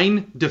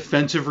 9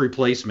 defensive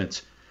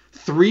replacements.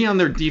 3 on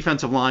their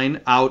defensive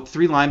line out,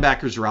 3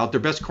 linebackers are out,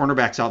 their best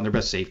cornerbacks out, and their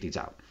best safeties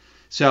out.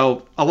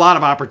 So a lot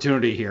of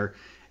opportunity here.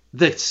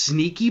 The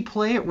sneaky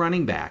play at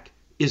running back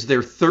is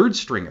their third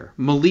stringer,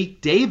 Malik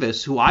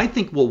Davis, who I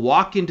think will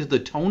walk into the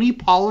Tony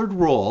Pollard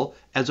role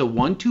as a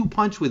 1-2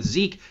 punch with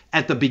Zeke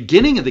at the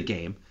beginning of the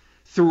game,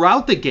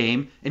 throughout the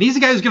game, and he's the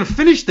guy who's going to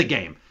finish the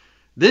game.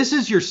 This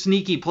is your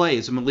sneaky play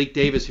as Malik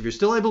Davis. If you're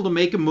still able to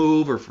make a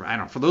move, or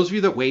for those of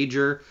you that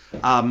wager,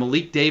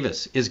 Malik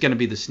Davis is going to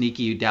be the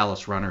sneaky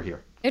Dallas runner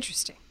here.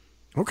 Interesting.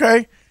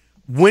 Okay.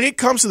 When it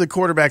comes to the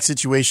quarterback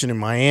situation in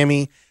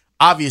Miami,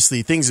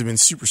 obviously, things have been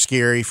super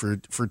scary for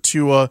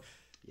Tua.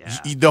 Yeah.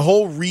 The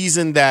whole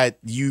reason that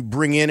you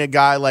bring in a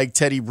guy like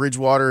Teddy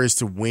Bridgewater is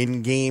to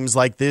win games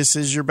like this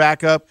as your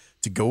backup,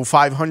 to go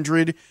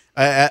 500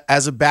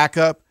 as a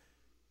backup.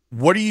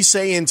 What are you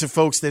saying to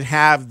folks that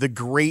have the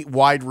great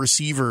wide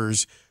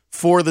receivers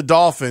for the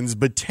Dolphins,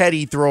 but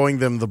Teddy throwing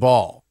them the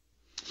ball?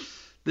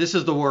 This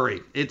is the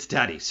worry. It's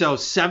Teddy. So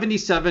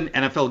 77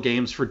 NFL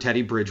games for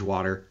Teddy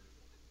Bridgewater,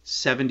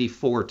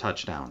 74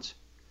 touchdowns.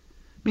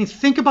 I mean,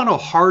 think about how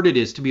hard it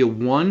is to be a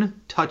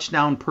 1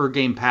 touchdown per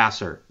game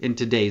passer in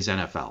today's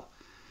NFL.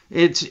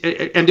 And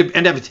to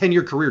have a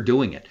 10-year career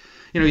doing it.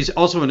 You know, he's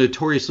also a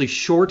notoriously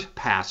short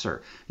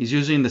passer. He's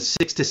usually in the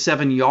 6 to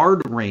 7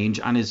 yard range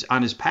on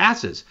his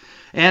passes.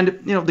 And,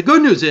 you know, the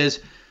good news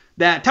is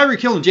that Tyreek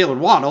Hill and Jalen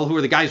Waddle, who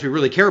are the guys we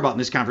really care about in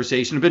this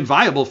conversation, have been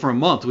viable for a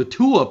month, with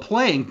Tua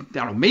playing, I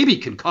don't know, maybe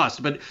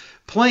concussed, but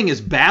playing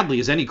as badly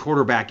as any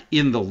quarterback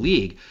in the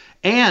league.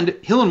 And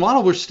Hill and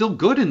Waddle were still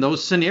good in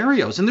those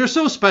scenarios. And they're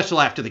so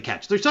special after the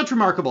catch. They're such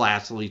remarkable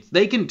athletes.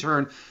 They can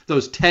turn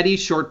those Teddy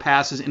short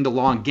passes into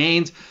long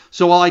gains.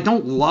 So while I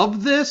don't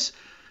love this,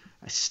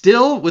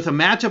 still, with a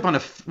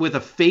matchup with a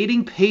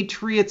fading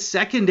Patriots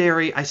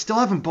secondary, I still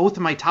have them both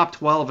in my top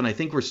 12, and I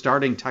think we're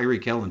starting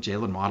Tyreek Hill and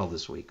Jalen Waddle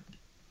this week.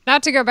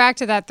 Not to go back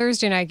to that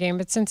Thursday night game,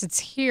 but since it's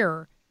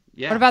here,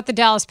 what about the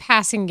Dallas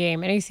passing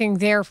game? Anything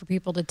there for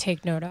people to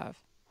take note of?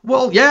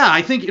 Well, yeah,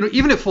 I think, you know,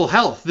 even at full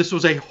health, this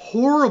was a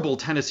horrible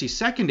Tennessee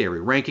secondary,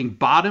 ranking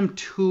bottom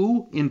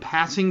 2 in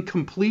passing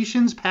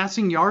completions,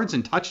 passing yards,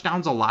 and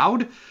touchdowns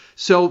allowed.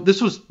 So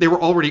they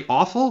were already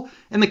awful,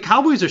 and the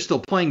Cowboys are still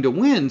playing to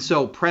win.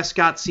 So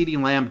Prescott,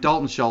 CeeDee Lamb,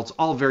 Dalton Schultz,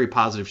 all very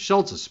positive.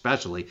 Schultz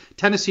especially.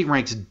 Tennessee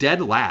ranks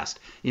dead last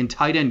in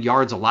tight end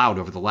yards allowed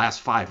over the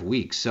last 5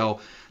 weeks.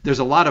 So there's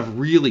a lot of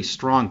really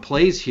strong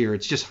plays here.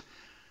 It's just,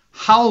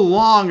 how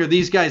long are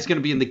these guys going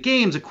to be in the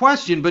game is a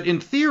question, but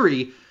in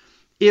theory,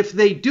 if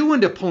they do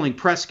end up pulling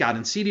Prescott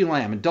and CeeDee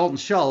Lamb and Dalton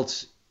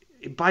Schultz,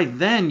 by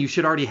then you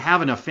should already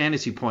have enough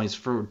fantasy points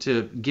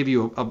to give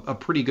you a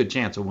pretty good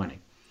chance of winning.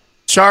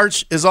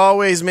 Charch, as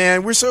always,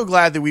 man, we're so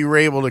glad that we were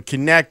able to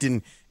connect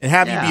and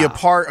have you be a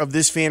part of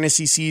this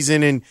fantasy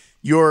season. And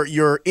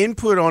your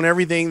input on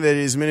everything that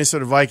is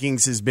Minnesota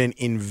Vikings has been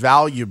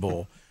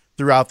invaluable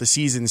throughout the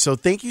season. So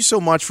thank you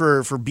so much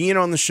for being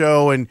on the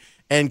show and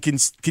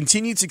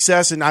continued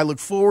success. And I look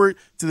forward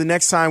to the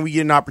next time we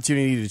get an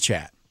opportunity to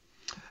chat.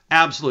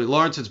 Absolutely.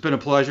 Lawrence, it's been a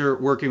pleasure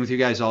working with you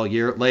guys all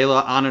year.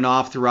 Layla, on and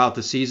off throughout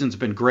the season, has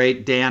been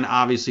great. Dan,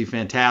 obviously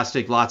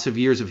fantastic. Lots of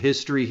years of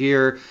history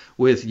here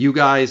with you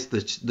guys,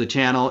 the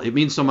channel. It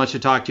means so much to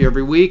talk to you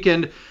every week.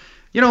 And,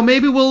 you know,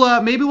 maybe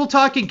we'll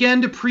talk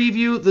again to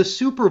preview the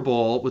Super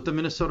Bowl with the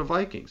Minnesota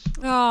Vikings.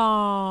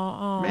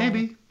 Oh.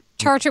 Maybe.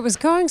 Charch, it was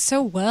going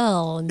so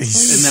well. And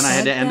then I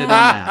had to end it on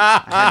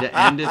that. I had to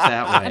end it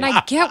that way. And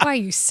I get why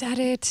you said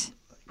it.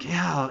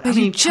 Yeah, But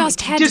you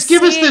just had to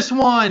give us say it. this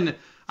one.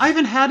 I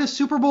haven't had a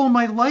Super Bowl in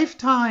my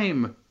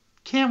lifetime.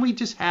 Can't we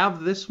just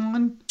have this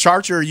one?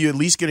 Charger, are you at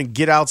least going to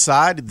get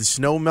outside? Did the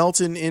snow melt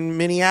in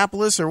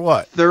Minneapolis or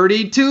what?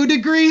 32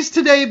 degrees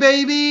today,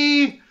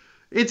 baby.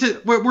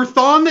 We're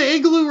thawing the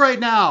igloo right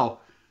now.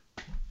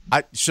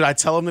 Should I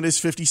tell him that it's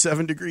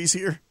 57 degrees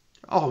here?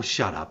 Oh,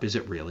 shut up. Is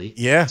it really?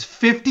 Yeah. It's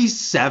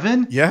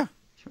 57? Yeah.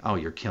 Oh,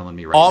 you're killing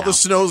me right now. All the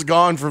snow's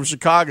gone from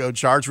Chicago,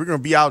 Charge. We're going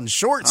to be out in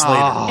shorts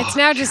later. It's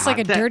now just like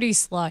a dirty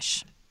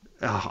slush.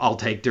 I'll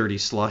take dirty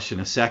slush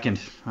in a second.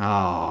 Oh,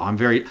 I'm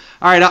very... All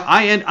right,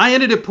 I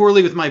ended it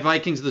poorly with my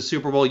Vikings in the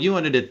Super Bowl. You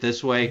ended it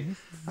this way.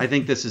 I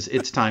think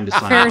it's time to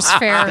sign Fair's off.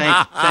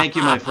 fair. Thank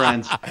you, my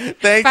friends.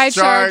 Thanks, Bye,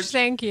 Charge.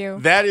 Thank you.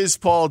 That is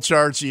Paul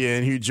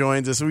Charchian who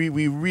joins us.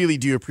 We really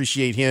do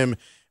appreciate him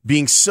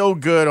being so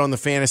good on the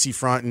fantasy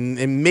front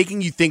and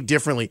making you think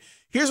differently.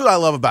 Here's what I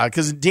love about it,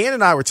 because Dan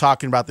and I were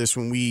talking about this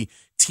when we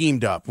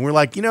teamed up. And we're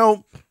like,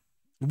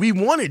 we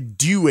want to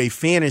do a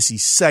fantasy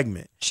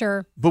segment.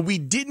 Sure. But we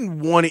didn't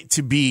want it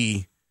to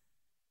be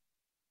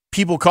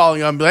people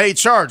calling on, hey,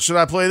 Charge, should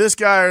I play this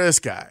guy or this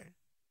guy?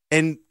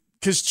 And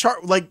because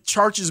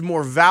Charge is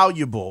more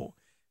valuable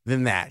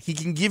than that. He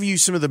can give you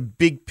some of the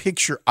big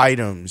picture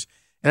items.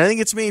 And I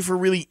think it's made for a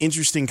really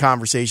interesting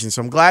conversation.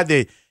 So I'm glad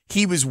that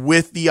he was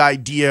with the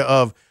idea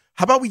of,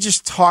 how about we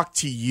just talk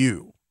to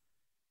you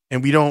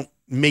and we don't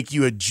make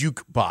you a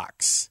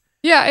jukebox?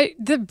 Yeah,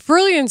 the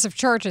brilliance of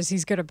Charge is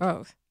he's good at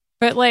both.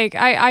 But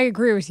I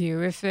agree with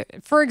you.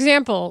 For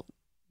example,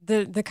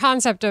 the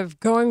concept of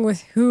going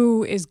with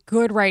who is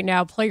good right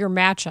now, play your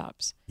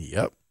matchups.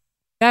 Yep.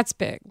 That's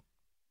big.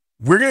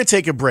 We're going to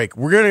take a break.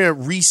 We're going to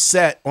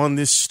reset on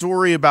this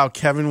story about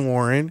Kevin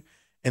Warren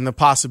and the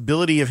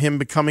possibility of him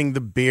becoming the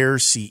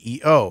Bears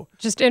CEO.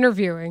 Just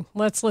interviewing.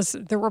 Let's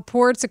listen. The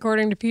reports,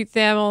 according to Pete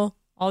Thamel,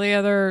 all the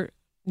other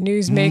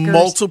newsmakers.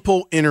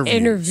 Multiple interviews.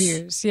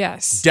 Interviews,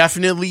 yes.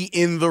 Definitely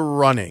in the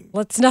running.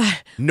 Let's not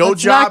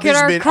job get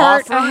has our been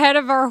cart offered. ahead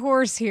of our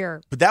horse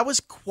here. But that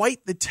was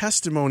quite the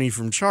testimony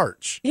from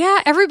Charge. Yeah,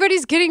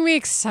 everybody's getting me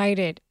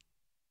excited.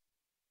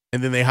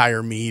 And then they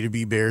hire me to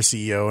be Bears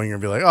CEO, and you're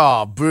going to be like,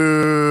 oh,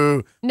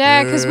 boo.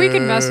 Nah, because we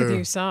could mess with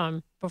you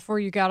some before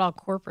you got all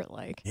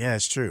corporate-like. Yeah,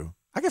 it's true.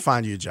 I can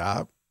find you a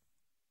job.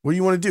 What do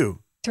you want to do?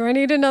 Do I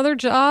need another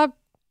job?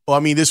 Well,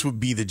 I mean, this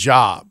would be the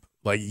job.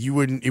 Like, it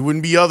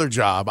wouldn't be other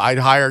job. I'd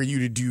hire you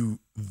to do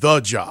the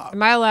job.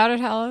 Am I allowed to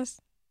tell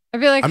us?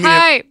 I'd be like,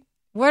 hi,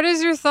 what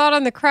is your thought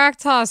on the crack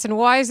toss and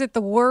why is it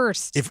the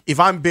worst? If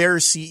I'm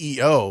Bears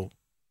CEO,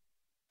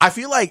 I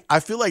feel like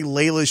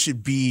Layla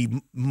should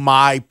be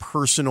my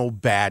personal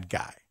bad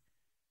guy.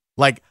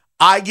 Like,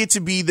 I get to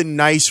be the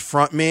nice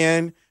front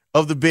man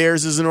of the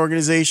Bears as an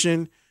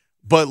organization,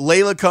 but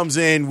Layla comes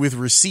in with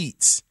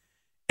receipts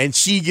and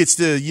she gets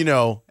to,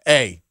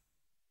 hey,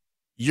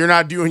 you're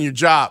not doing your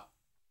job.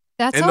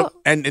 That's and all.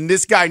 And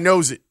this guy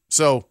knows it.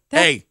 So,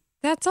 hey.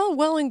 That's all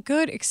well and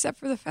good, except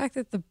for the fact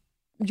that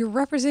you're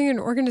representing an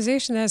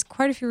organization that has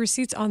quite a few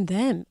receipts on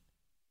them.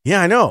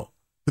 Yeah, I know.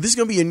 But this is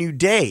going to be a new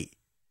day.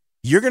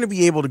 You're going to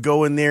be able to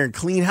go in there and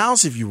clean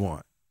house if you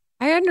want.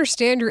 I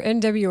understand your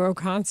NWO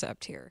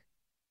concept here,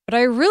 but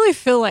I really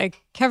feel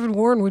like Kevin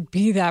Warren would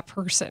be that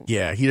person.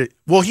 Yeah, he's a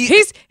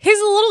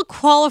little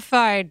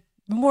qualified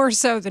more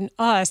so than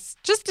us,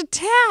 just a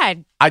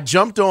tad. I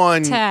jumped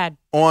on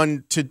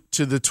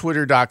to the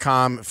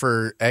twitter.com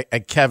for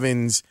at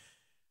Kevin's,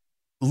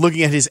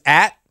 looking at his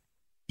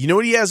you know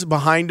what he has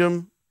behind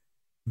him?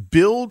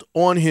 Build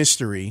on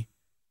history,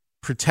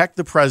 protect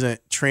the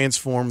present,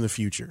 transform the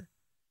future.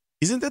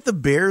 Isn't that the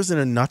Bears in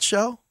a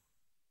nutshell?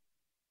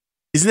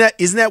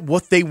 Isn't that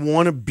what they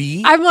want to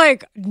be? I'm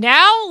like,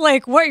 now?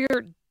 Like what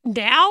you're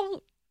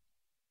now?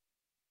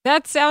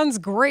 That sounds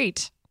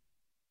great.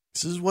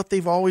 This is what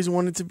they've always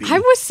wanted to be. I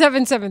was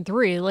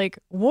 773. Like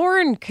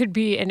Warren could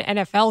be an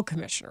NFL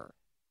commissioner.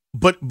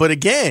 But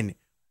again,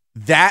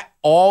 that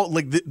all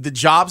like the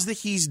jobs that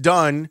he's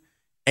done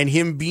and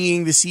him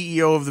being the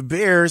CEO of the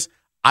Bears,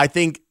 I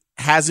think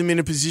has him in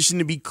a position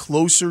to be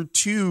closer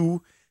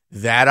to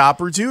that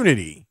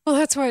opportunity. Well,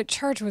 that's why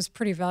Charge was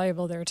pretty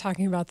valuable. They were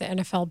talking about the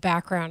NFL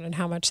background and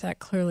how much that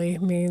clearly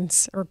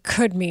means or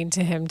could mean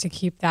to him to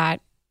keep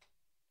that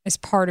as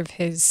part of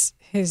his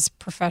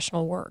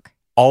professional work.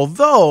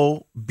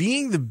 Although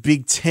being the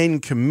Big Ten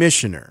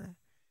commissioner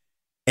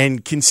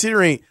and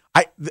considering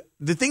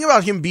the thing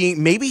about him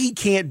being, maybe he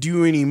can't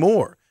do any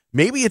more.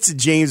 Maybe it's a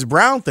James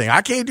Brown thing.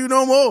 I can't do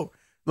no more.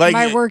 Like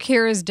my work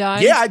here is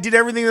done. Yeah, I did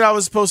everything that I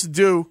was supposed to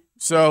do.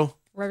 So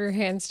rub your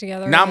hands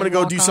together. Now I'm going to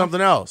go do something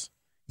else.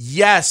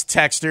 Yes,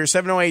 texter,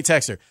 708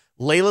 texter.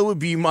 Layla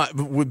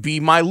would be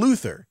my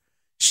Luther.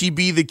 She'd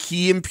be the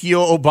Key and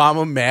Peele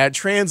Obama mad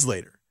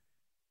translator.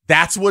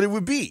 That's what it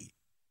would be.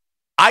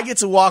 I get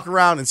to walk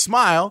around and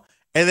smile,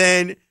 and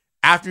then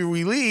after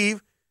we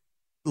leave,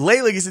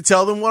 Layla gets to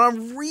tell them what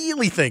I'm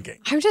really thinking.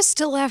 I'm just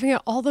still laughing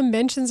at all the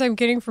mentions I'm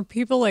getting from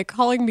people like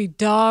calling me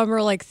dumb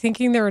or like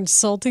thinking they're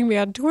insulting me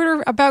on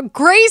Twitter about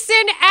Grayson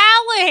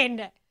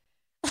Allen.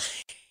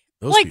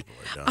 Those people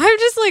are dumb. I'm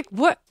just like,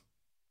 what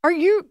are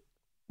you?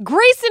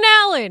 Grayson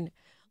Allen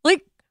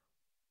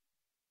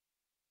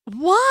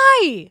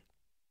Why?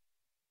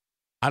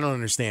 I don't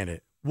understand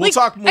it. We'll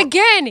talk more.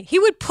 Again, he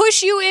would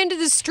push you into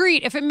the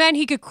street if it meant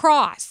he could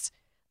cross.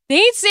 They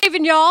ain't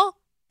saving y'all.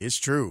 It's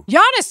true.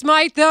 Giannis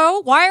might,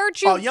 though. Why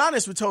aren't you? Oh,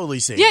 Giannis would totally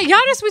save you. you.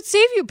 Giannis would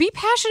save you. Be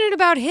passionate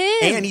about him.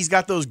 And he's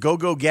got those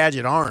go-go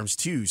gadget arms,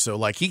 too. So,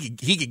 like, he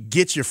could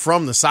get you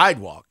from the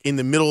sidewalk in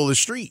the middle of the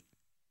street.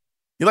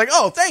 You're like,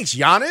 oh, thanks,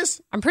 Giannis.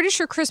 I'm pretty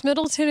sure Chris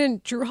Middleton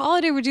and Drew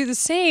Holiday would do the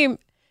same.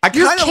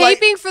 You're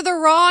caping for the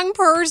wrong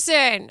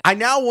person. I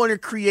now want to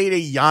create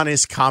a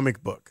Giannis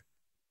comic book.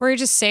 Where he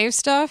just saves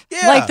stuff?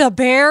 Yeah. Like the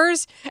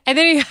Bears? And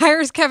then he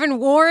hires Kevin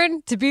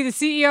Warren to be the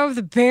CEO of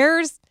the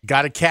Bears?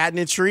 Got a cat in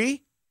a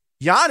tree?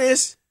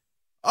 Giannis.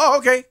 Oh,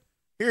 okay.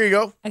 Here you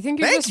go. I think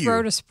you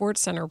wrote a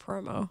SportsCenter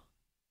promo.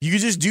 You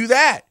could just do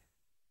that.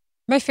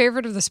 My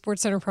favorite of the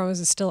SportsCenter promos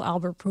is still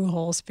Albert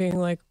Pujols being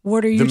like,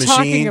 what are you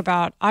talking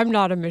about? I'm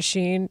not a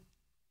machine.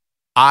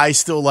 I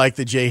still like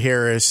the Jay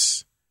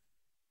Harris,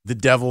 the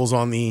Devil's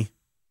on the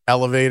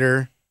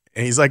elevator.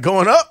 And he's like,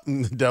 going up.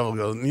 And the Devil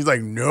goes, and he's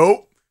like,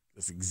 nope.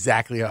 That's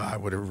exactly how I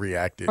would have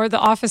reacted. Or the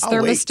office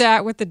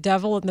thermostat with the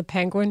Devil and the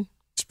Penguin.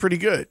 It's pretty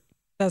good.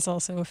 That's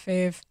also a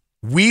fave.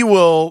 We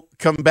will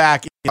come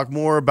back and talk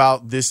more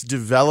about this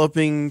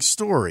developing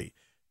story.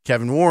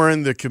 Kevin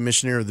Warren, the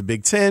commissioner of the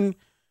Big Ten,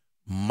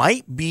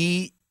 might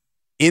be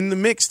in the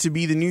mix to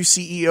be the new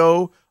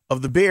CEO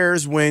of the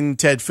Bears when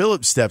Ted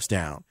Phillips steps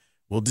down.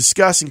 We'll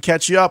discuss and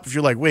catch you up if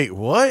you're like, wait,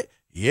 what?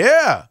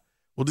 Yeah.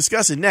 We'll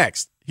discuss it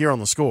next here on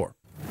The Score.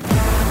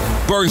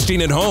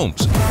 Bernstein and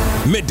Holmes,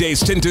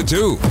 middays 10 to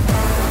 2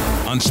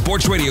 on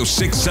Sports Radio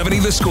 670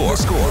 The Score,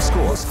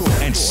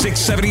 and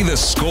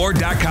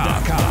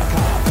 670thescore.com.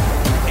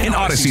 An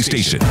Odyssey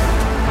station.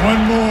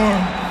 One more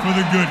for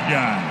the good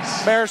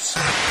guys. Bears.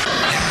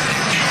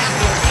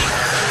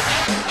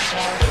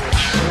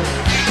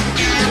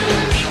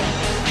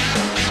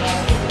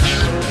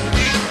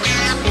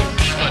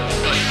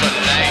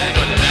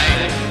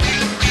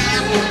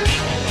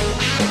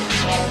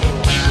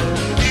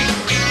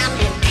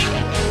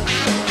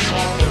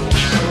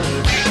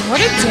 What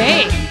a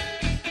day.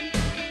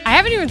 I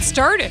haven't even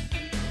started.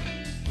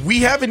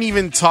 We haven't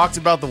even talked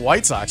about the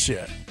White Sox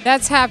yet.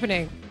 That's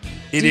happening.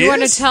 Do you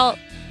want to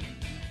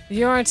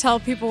tell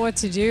people what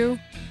to do?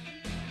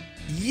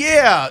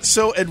 Yeah.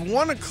 So at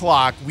 1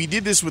 o'clock, we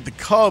did this with the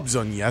Cubs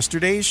on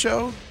yesterday's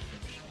show.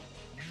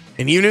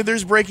 And even if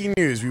there's breaking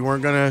news, we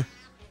weren't going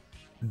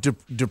to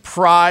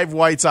deprive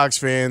White Sox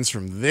fans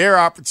from their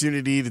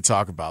opportunity to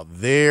talk about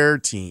their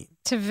team.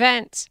 To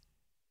vent.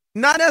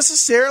 Not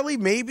necessarily.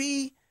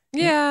 Maybe.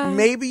 Yeah.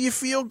 Maybe you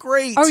feel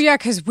great. Oh, yeah,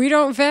 because we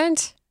don't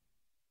vent?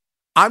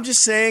 I'm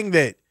just saying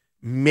that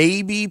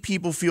maybe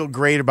people feel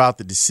great about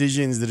the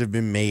decisions that have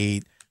been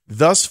made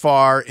thus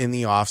far in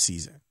the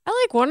offseason. I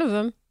like one of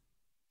them.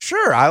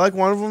 Sure, I like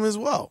one of them as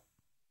well.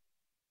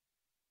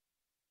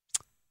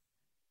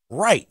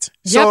 Right.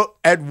 Yep. So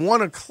at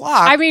 1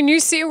 o'clock. I mean, you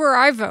see where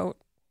I vote.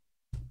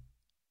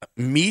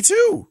 Me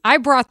too. I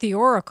brought the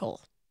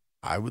Oracle.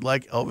 I would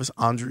like Elvis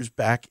Andrus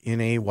back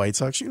in a White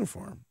Sox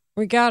uniform.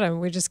 We got him.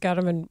 We just got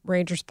him in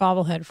Rangers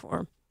bobblehead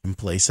form. And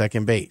play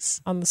second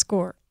base. On The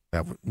Score.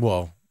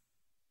 Well.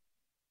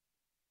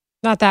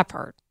 Not that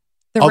part.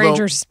 The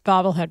Rangers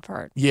bobblehead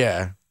part.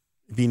 Yeah.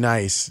 It'd be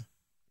nice.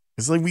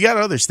 It's like we got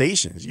other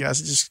stations. You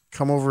guys just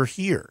come over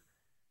here.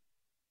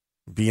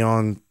 Be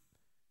on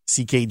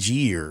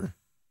CKG or,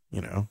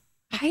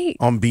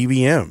 on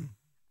BBM.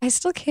 I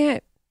still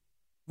can't.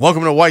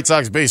 Welcome to White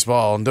Sox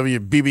Baseball on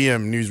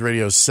WBBM News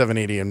Radio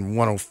 780 and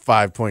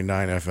 105.9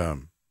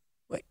 FM.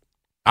 Wait.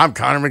 I'm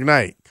Connor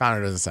McKnight.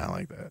 Connor doesn't sound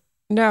like that.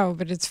 No,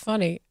 but it's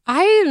funny.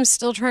 I am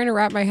still trying to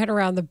wrap my head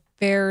around the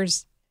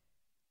Bears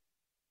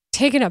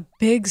taking a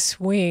big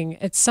swing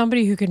at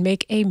somebody who could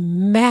make a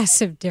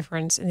massive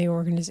difference in the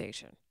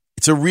organization.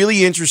 It's a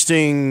really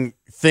interesting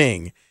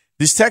thing.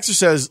 This texter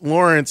says,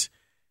 Lawrence,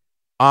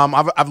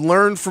 I've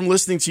learned from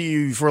listening to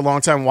you for a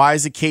long time, why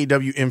is the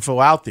KW info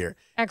out there?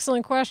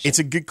 Excellent question. It's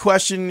a good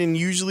question, and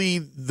usually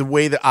the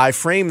way that I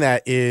frame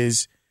that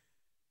is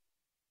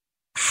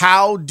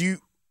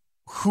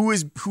who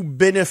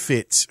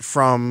benefits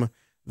from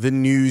the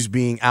news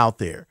being out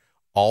there?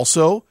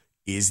 Also,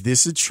 is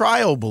this a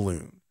trial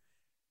balloon?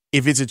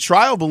 If it's a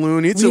trial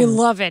balloon,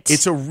 love it.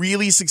 It's a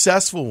really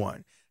successful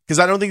one, because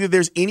I don't think that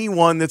there's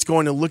anyone that's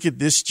going to look at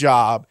this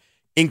job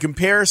in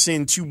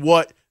comparison to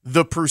what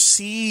the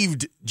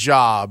perceived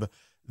job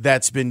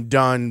that's been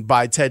done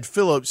by Ted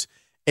Phillips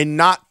and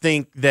not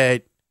think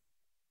that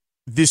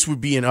this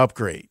would be an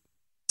upgrade.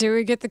 Did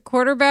we get the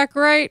quarterback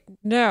right?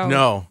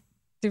 No.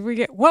 Did we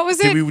get, what was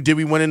it? Did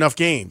we win enough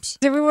games?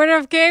 Did we win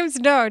enough games?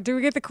 No. Did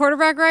we get the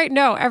quarterback right?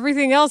 No.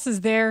 Everything else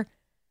is there.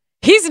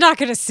 He's not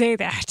going to say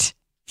that.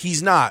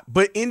 He's not.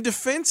 But in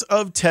defense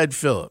of Ted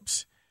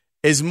Phillips,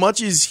 as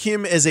much as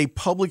him as a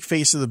public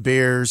face of the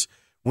Bears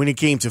when it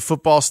came to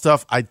football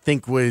stuff, I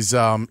think was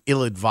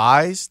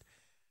ill-advised.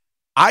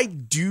 I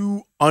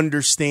do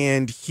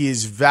understand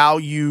his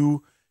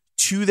value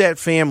to that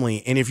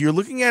family. And if you're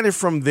looking at it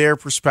from their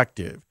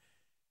perspective,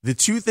 the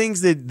two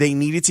things that they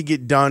needed to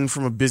get done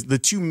the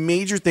two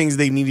major things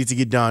they needed to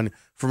get done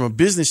from a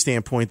business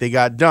standpoint, they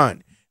got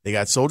done. They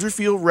got Soldier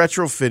Field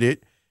retrofitted,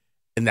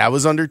 and that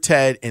was under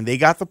Ted, and they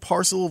got the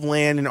parcel of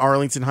land in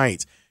Arlington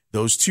Heights.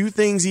 Those two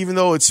things, even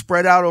though it's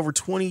spread out over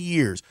 20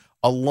 years,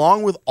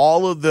 along with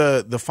all of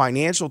the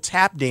financial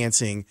tap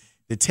dancing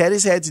that Ted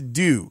has had to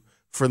do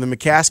for the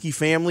McCaskey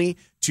family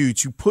to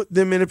put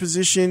them in a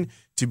position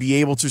to be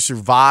able to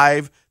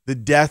survive the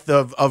death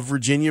of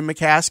Virginia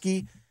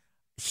McCaskey,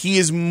 he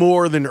has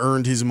more than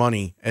earned his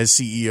money as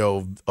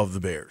CEO of the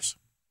Bears.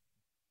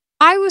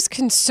 I was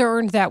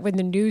concerned that when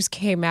the news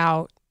came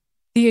out,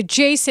 the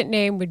adjacent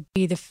name would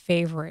be the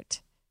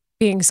favorite,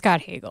 being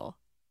Scott Hagel.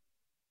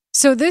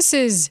 So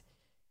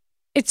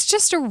it's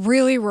just a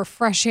really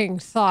refreshing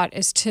thought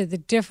as to the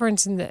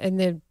difference in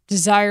the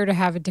desire to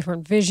have a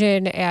different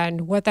vision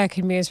and what that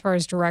can mean as far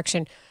as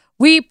direction.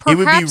 It would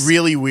be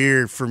really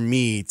weird for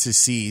me to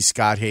see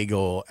Scott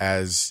Hagel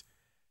as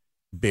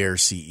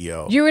Bears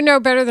CEO. You would know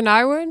better than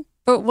I would,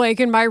 but like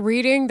in my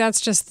reading, that's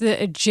just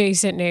the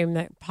adjacent name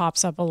that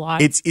pops up a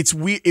lot. It's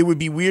weird. It would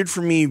be weird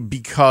for me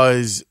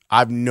because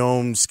I've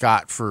known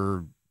Scott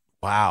for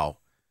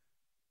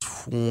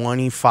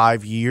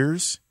 25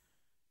 years.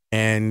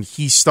 And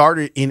he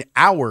started in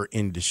our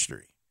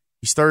industry.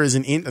 He started as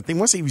I think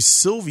once he was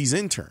Sylvie's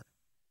intern.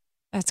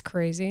 That's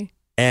crazy.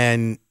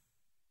 And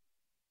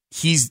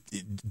he's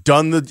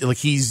done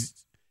he's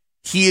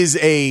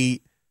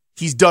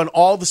done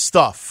all the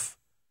stuff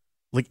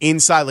like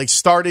inside, like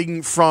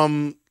starting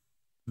from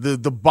the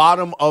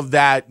bottom of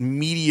that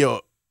media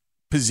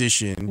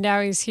position.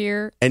 Now he's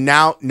here. And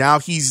now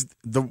he's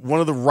one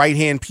of the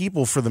right-hand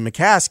people for the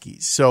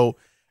McCaskies. So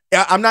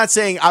I'm not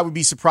saying I would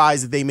be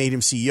surprised that they made him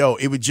CEO.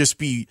 It would just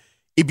it'd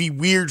be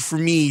weird for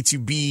me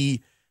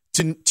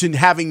to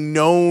having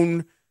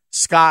known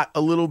Scott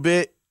a little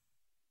bit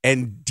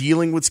and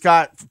dealing with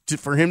Scott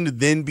for him to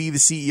then be the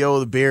CEO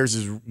of the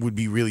Bears would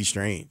be really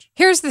strange.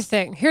 Here's the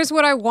thing. Here's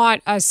what I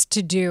want us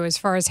to do as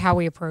far as how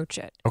we approach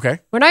it. Okay.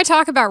 When I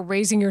talk about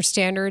raising your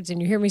standards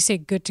and you hear me say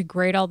good to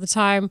great all the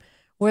time,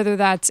 whether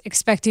that's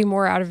expecting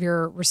more out of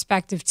your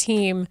respective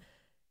team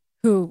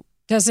who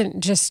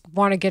doesn't just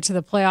want to get to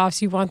the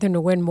playoffs, you want them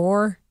to win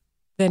more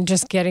than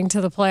just getting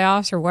to the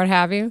playoffs or what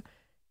have you.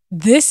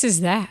 This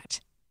is that.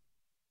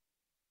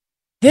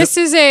 This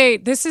is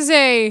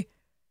a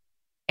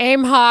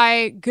aim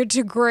high, good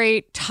to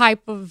great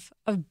type of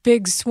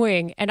big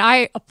swing. And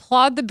I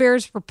applaud the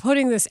Bears for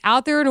putting this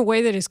out there in a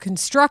way that is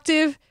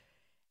constructive,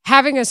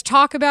 having us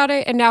talk about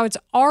it. And now it's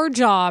our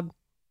job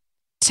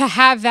to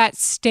have that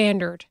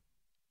standard.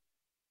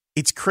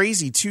 It's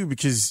crazy too,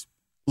 because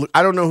look,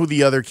 I don't know who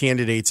the other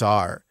candidates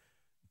are,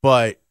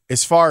 but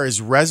as far as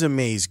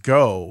resumes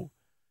go,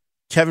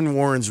 Kevin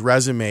Warren's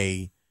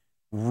resume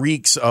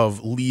reeks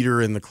of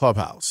leader in the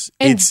clubhouse.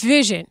 And it's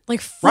vision, like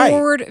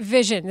forward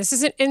vision. This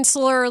isn't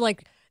insular,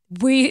 like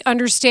we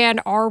understand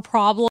our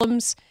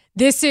problems.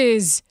 This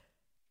is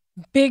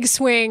big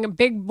swing,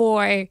 big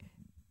boy.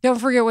 Don't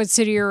forget what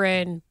city you're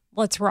in.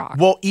 Let's rock.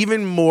 Well,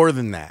 even more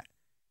than that,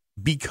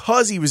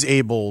 because he was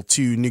able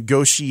to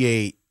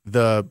negotiate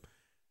the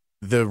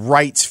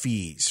rights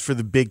fees for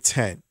the Big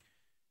Ten,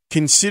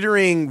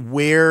 considering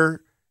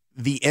where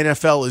the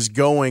NFL is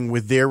going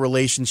with their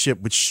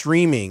relationship with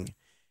streaming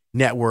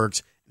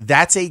networks,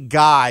 that's a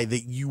guy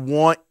that you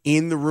want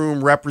in the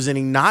room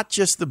representing not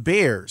just the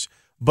Bears,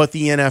 but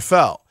the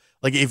NFL.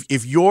 Like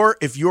if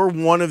you're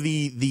one of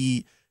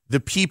the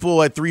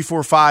people at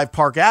 345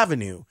 Park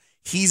Avenue,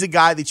 he's a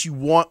guy that you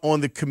want on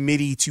the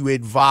committee to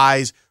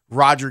advise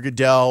Roger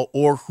Goodell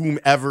or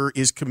whomever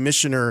is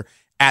commissioner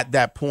at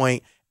that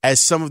point as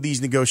some of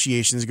these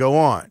negotiations go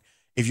on.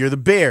 If you're the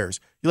Bears,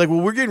 you're like, well,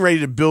 we're getting ready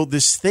to build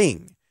this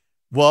thing.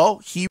 Well,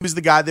 he was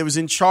the guy that was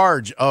in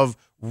charge of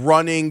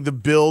running the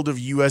build of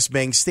US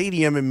Bank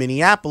Stadium in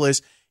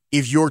Minneapolis.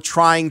 If you're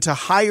trying to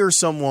hire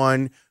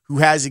someone who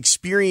has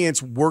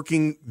experience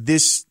working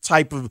this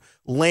type of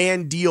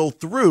land deal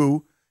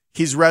through,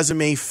 his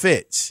resume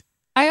fits.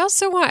 I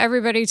also want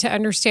everybody to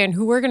understand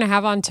who we're going to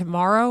have on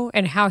tomorrow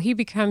and how he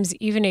becomes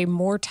even a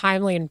more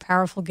timely and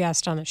powerful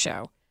guest on the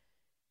show.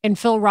 And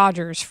Phil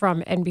Rogers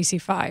from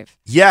NBC5.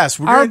 Yes.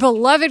 Our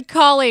beloved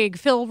colleague,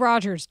 Phil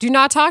Rogers. Do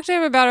not talk to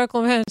him about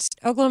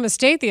Oklahoma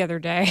State the other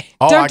day.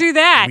 Don't do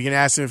that. We can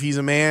ask him if he's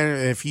a man,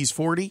 if he's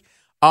 40.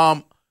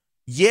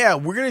 Yeah,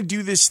 we're going to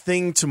do this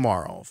thing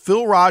tomorrow.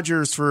 Phil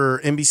Rogers for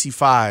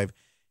NBC5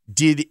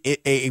 did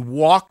a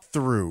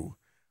walkthrough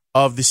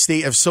of the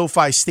state of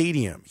SoFi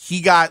Stadium. He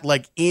got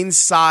like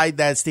inside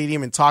that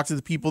stadium and talked to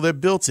the people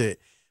that built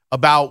it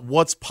about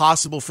what's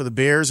possible for the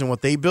Bears and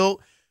what they built.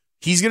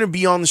 He's going to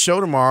be on the show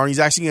tomorrow, and he's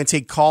actually going to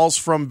take calls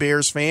from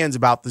Bears fans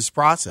about this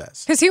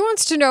process. Because he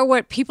wants to know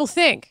what people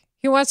think.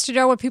 He wants to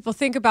know what people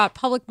think about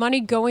public money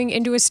going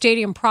into a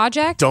stadium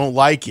project. Don't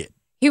like it.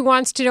 He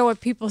wants to know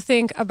what people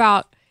think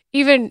about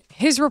even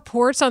his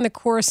reports on the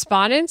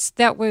correspondence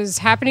that was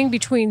happening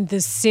between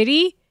the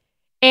city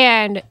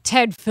and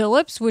Ted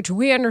Phillips, which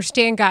we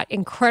understand got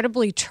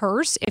incredibly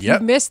terse. If you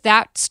missed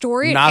that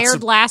story, it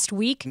aired last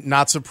week.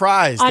 Not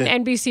surprised on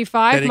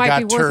NBC5. That it might got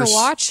be worth terse a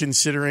watch.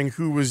 considering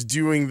who was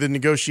doing the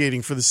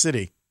negotiating for the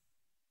city.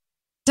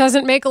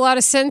 Doesn't make a lot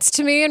of sense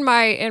to me in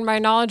my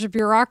knowledge of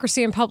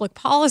bureaucracy and public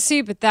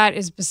policy, but that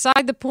is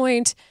beside the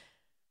point.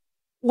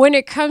 When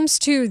it comes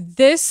to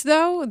this,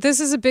 though, this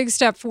is a big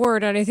step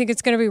forward, and I think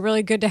it's going to be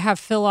really good to have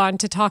Phil on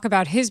to talk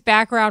about his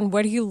background,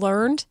 what he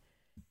learned,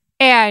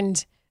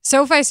 and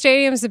SoFi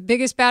Stadium is the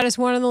biggest, baddest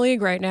one in the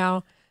league right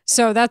now,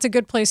 so that's a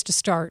good place to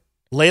start.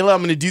 Layla, I'm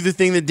going to do the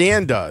thing that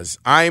Dan does.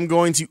 I am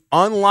going to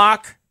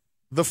unlock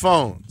the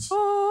phones.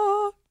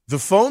 The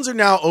phones are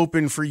now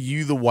open for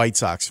you, the White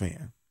Sox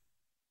fan.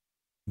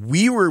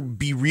 We would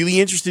be really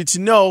interested to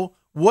know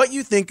what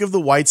you think of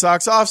the White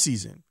Sox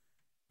offseason.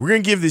 We're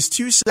going to give this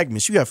 2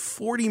 segments. You have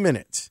 40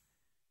 minutes.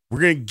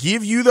 We're going to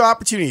give you the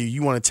opportunity.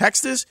 You want to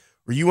text us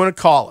or you want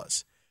to call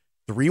us.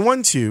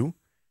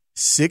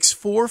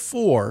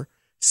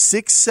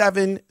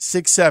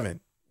 312-644-6767.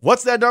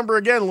 What's that number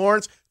again,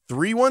 Lawrence?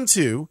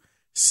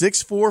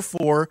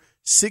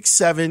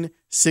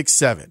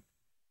 312-644-6767.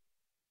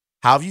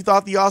 How have you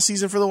thought the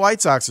offseason for the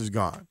White Sox has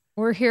gone?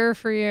 We're here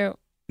for you.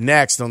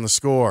 Next on The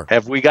Score.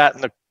 Have we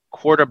gotten the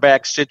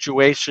quarterback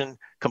situation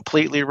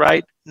completely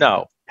right?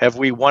 No. Have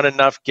we won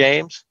enough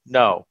games?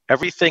 No.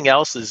 Everything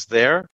else is there.